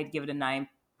that I'd give it a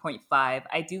 9.5.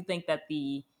 I do think that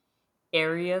the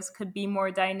areas could be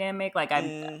more dynamic. Like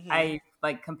Hmm. I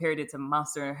like compared it to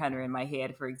Monster Hunter in my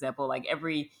head, for example. Like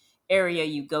every area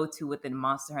you go to within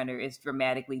Monster Hunter is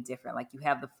dramatically different. Like you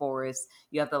have the forest,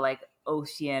 you have the like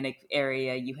oceanic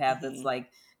area, you have this Hmm.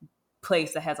 like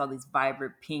place that has all these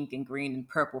vibrant pink and green and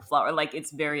purple flower. Like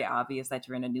it's very obvious that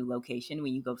you're in a new location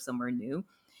when you go somewhere new.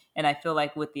 And I feel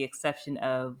like with the exception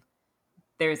of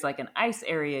there's like an ice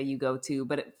area you go to,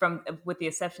 but from with the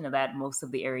exception of that, most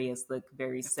of the areas look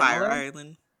very Fire similar.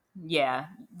 Island. Yeah,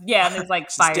 yeah, and there's like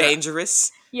She's fire.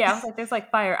 dangerous. Yeah, I was like, there's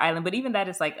like Fire Island, but even that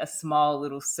is like a small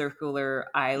little circular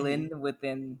Hmm. island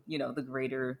within the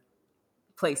greater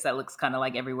place that looks kind of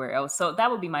like everywhere else. So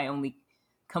that would be my only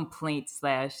complaint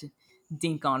slash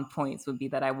dink on points would be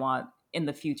that I want in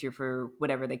the future for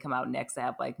whatever they come out next to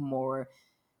have like more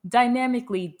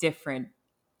dynamically different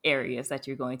areas that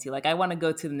you're going to. Like I want to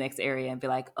go to the next area and be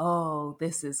like, oh,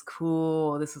 this is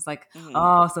cool. This is like, Hmm.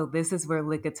 oh, so this is where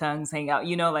Lickitungs hang out.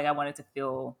 Like I want it to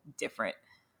feel different.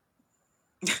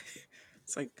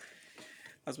 It's like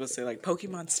I was about to say like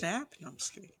Pokemon Snap. No, I'm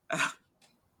just kidding.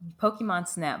 Pokemon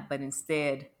Snap, but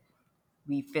instead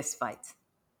we fist fight.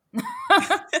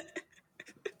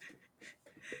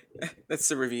 That's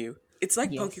the review. It's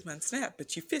like Yes. Pokemon Snap,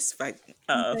 but you fist fight.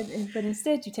 But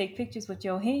instead you take pictures with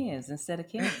your hands instead of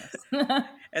cameras.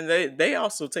 And they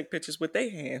also take pictures with their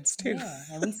hands too. Yeah,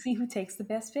 and we see who takes the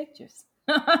best pictures.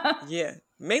 Yeah,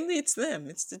 mainly it's them.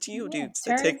 It's the Yeah, Geodudes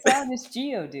that take turns the out it's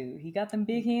Geodude. He got them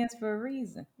big hands for a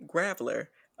reason. Graveler.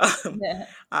 Um, Yeah.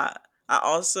 I I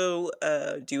also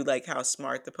do like how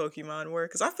smart the Pokemon were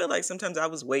because I feel like sometimes I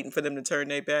was waiting for them to turn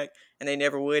their back and they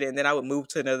never would, and then I would move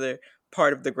to another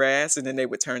part of the grass and then they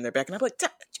would turn their back, and I'm like,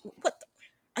 What?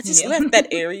 I just Yep. left that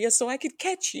area so I could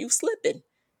catch you slipping.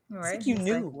 All It's right. like you He's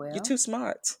like, knew. You're well, too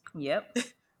smart. yep,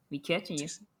 we catching you.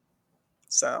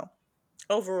 So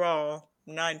overall,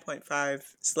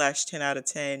 9.5/10 out of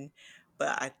 10.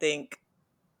 But I think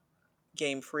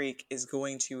Game Freak is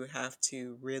going to have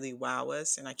to really wow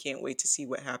us, and I can't wait to see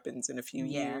what happens in a few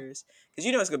Yeah. years. Because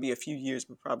it's going to be a few years,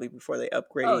 but probably before they Oh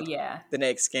upgrade yeah. the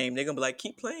next game. They're going to be like,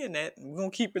 keep playing that, and we're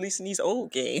going to keep releasing these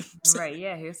old games. Right,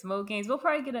 yeah, here's some old games. We'll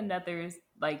probably get another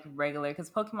like regular because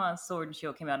Pokemon Sword and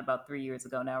Shield came out about 3 years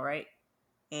ago now, right?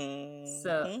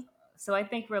 So Hmm. so I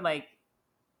think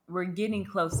we're getting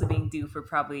close to being due for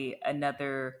probably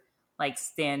another like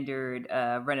standard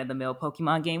run of the mill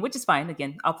Pokemon game, which is fine.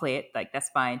 Again, I'll play it. Like that's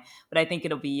fine. But I think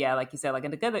it'll be like you said, like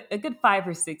a good 5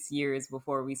 or 6 years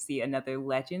before we see another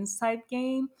Legends type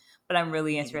game. But I'm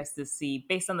really Hmm. interested to see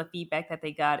based on the feedback that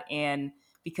they got and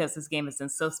because this game has done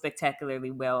so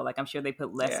spectacularly well. Like I'm sure they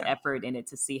put less Yeah. effort in it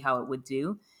to see how it would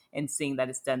do. And seeing that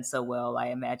it's done so well, I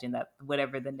imagine that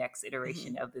whatever the next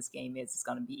iteration Hmm. of this game is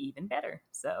going to be even better.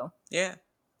 So Yeah.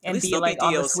 At and least be there'll be like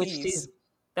on the Switch too. DLCs.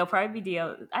 They'll probably be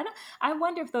DL. I don't. I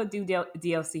wonder if they'll do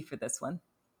DLC for this one.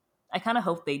 I kind of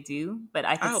hope they do, but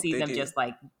I I could hope see they them do. just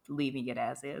like leaving it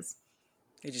as is.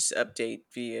 They just update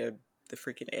via the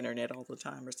freaking internet all the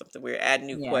time or something. We're adding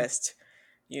new Yeah, quests,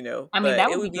 I mean but that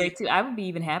it would be would great be, too. I would be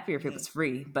even happier if it mhm. was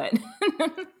free, but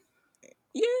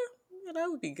Yeah, yeah, that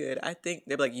would be good. I think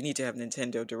they're like, you need to have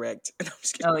Nintendo Direct. And I'm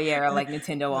just oh yeah, or kidding. like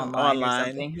Nintendo Online or Online,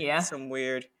 something. Yeah, some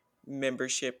weird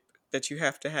membership that you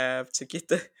have to get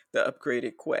the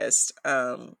upgraded quest.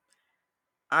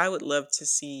 I would love to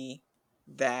see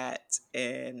that,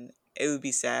 and it would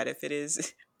be sad if it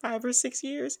is 5 or 6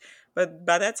 years. But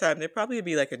by that time, there probably would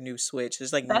be like a new Switch.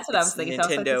 It's like that's what I was it's thinking. So I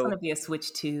was like, this is Nintendo. gonna be a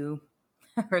Switch 2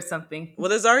 or something. Well,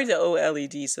 there's already the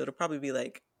OLED, so it'll probably be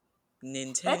like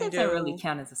That doesn't really Nintendo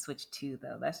count as a Switch 2,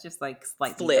 though. That's just like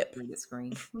slightly Flip. upgraded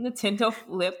screen. Nintendo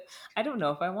Flip. I don't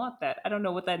know if I want that. I don't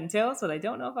know what that entails, but I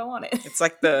don't know if I want it. It's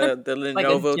like the Like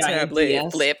a Lenovo giant tablet. It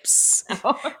DS. flips.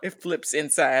 It flips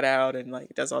inside out and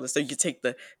like does all this. So you take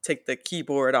the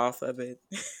keyboard off of it.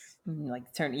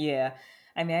 Like turn, yeah.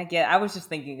 I mean, I was just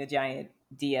thinking a giant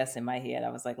DS in my head. I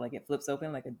was like it flips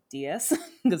open like a DS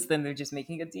because then they're just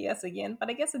making a DS again. But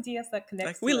I guess a DS that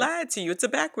Like connects we to a lied to you. It's a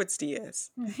backwards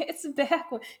DS. it's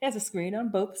backward. It has a screen on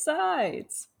both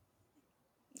sides.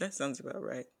 That sounds about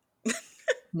right.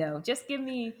 No, just give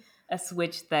me a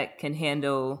Switch that can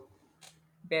handle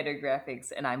better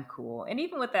graphics and I'm cool. And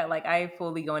even with that, like I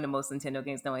fully go into most Nintendo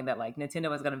games knowing that like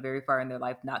Nintendo has gotten very far in their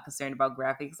life not concerned about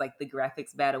graphics. Like the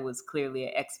graphics battle was clearly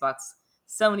an Xbox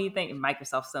Sony thing,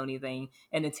 Microsoft Sony thing,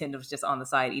 and Nintendo's just on the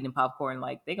side eating popcorn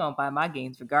like they gonna buy my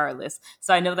games regardless.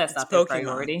 So I know that's It's not their Pokemon.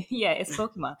 priority. Yeah, it's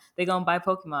Pokemon. They gonna buy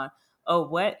Pokemon. Oh,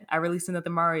 what? I released another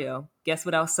Mario. Guess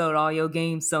what else sold all your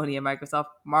games, Sony and Microsoft?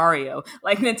 Mario.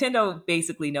 Like Nintendo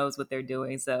basically knows what they're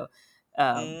doing. So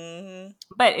um, Hmm.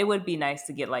 but it would be nice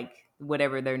to get like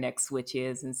whatever their next Switch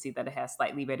is and see that it has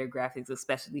slightly better graphics,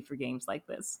 especially for games like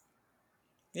this.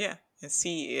 Yeah, and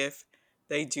see if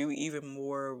they do even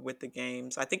more with the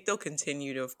games. I think they'll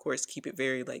continue to, of course, keep it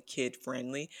very like kid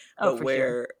friendly, Oh, but for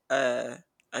sure. where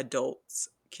adults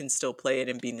can still play it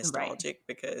and be Right. nostalgic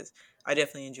because I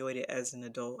definitely enjoyed it as an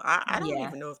adult. I don't Yeah.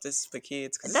 even know if this is for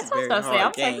kids because it's a That's what I was very about to say. I hard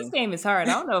was like, this game. game is hard.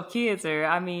 I don't know if kids are,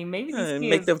 I mean, maybe these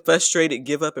Make kids, them frustrated,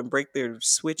 give up, and break their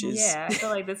switches. yeah, I feel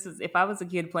like this is, if I was a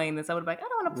kid playing this, I would be like, I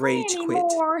don't want to play Rage quit.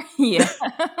 anymore. Yeah.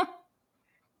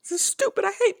 This is stupid.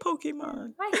 I hate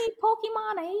Pokemon. I hate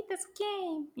Pokemon. I hate this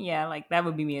game. Yeah, like that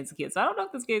would be me as a kid. So I don't know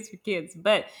if this game's for kids,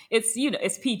 but it's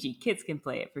it's PG. Kids can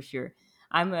play it for sure.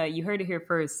 You heard it here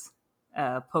first,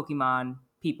 Pokemon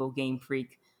people, Game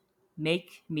Freak.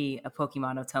 Make me a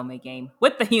Pokemon Otome game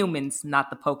with the humans, not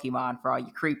the Pokemon for all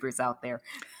you creepers out there.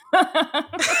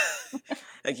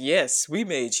 Like, yes, we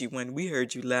made you when we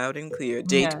heard you loud and clear.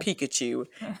 Date Yeah. Pikachu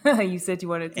You said you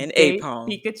wanted to and date Apom.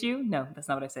 Pikachu? No, that's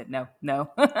not what I said. No,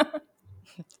 no.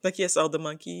 Like, yes, all the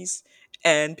monkeys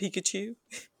and Pikachu.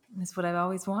 That's what I've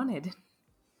always wanted.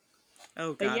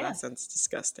 Oh But god, yeah, that sounds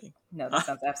disgusting. no, that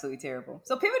sounds absolutely terrible.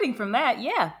 So pivoting from that,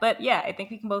 yeah, but yeah, I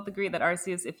think we can both agree that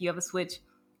Arceus, if you have a Switch,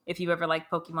 if you ever like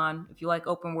Pokemon, if you like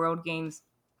open world games,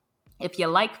 if you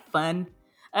like fun,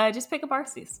 just pick up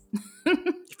Arceus.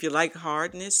 If you like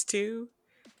hardness too,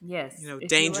 Yes,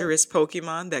 if you like, dangerous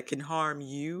Pokemon that can harm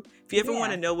you. If you ever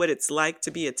want yeah, to know what it's like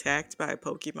to be attacked by a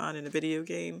Pokemon in a video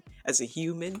game as a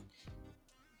human,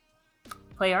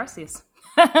 play Arceus.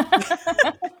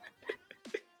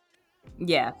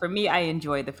 Yeah, for me, I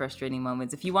enjoy the frustrating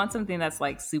moments. If you want something that's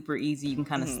like super easy, you can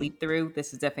kind of mhm, sleep through.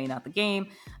 This is definitely not the game.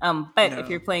 But if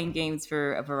you're no. playing games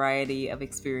for a variety of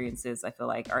experiences, I feel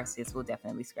like Arceus will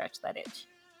definitely scratch that itch.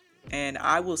 And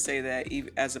I will say that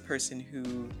as a person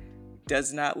who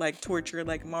does not like torture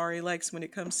like Mari likes when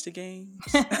it comes to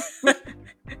games,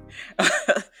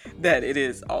 that it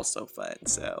is also fun.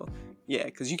 So, Yeah,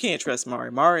 because you can't trust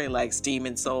Mari. Mari likes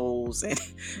Demon Souls and,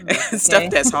 That's and stuff okay.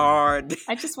 that's hard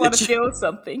I just want to that you feel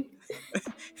something.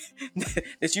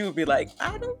 that you would be like,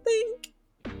 I don't think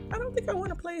I want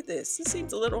to play this. This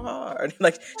seems a little hard.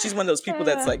 Like she's one of those people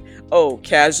that's Uh, like, oh,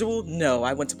 casual? No,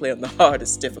 I want to play on the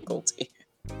hardest difficulty.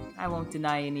 I won't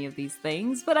deny any of these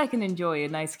things, but I can enjoy a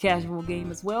nice casual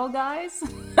game as well, guys.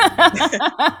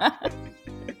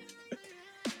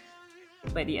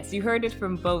 But yes, you heard it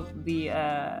from both the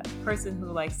person who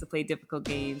likes to play difficult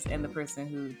games and the person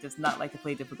who does not like to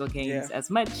play difficult Yeah, games as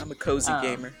much. I'm a cozy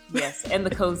gamer. Yes, and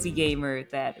the cozy gamer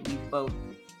that we both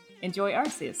enjoy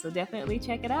Arceus. So definitely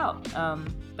check it out.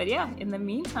 But yeah, in the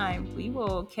meantime, we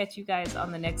will catch you guys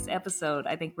on the next episode.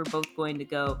 I think we're both going to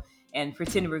go and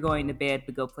pretend we're going to bed,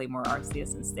 but go play more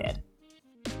Arceus instead.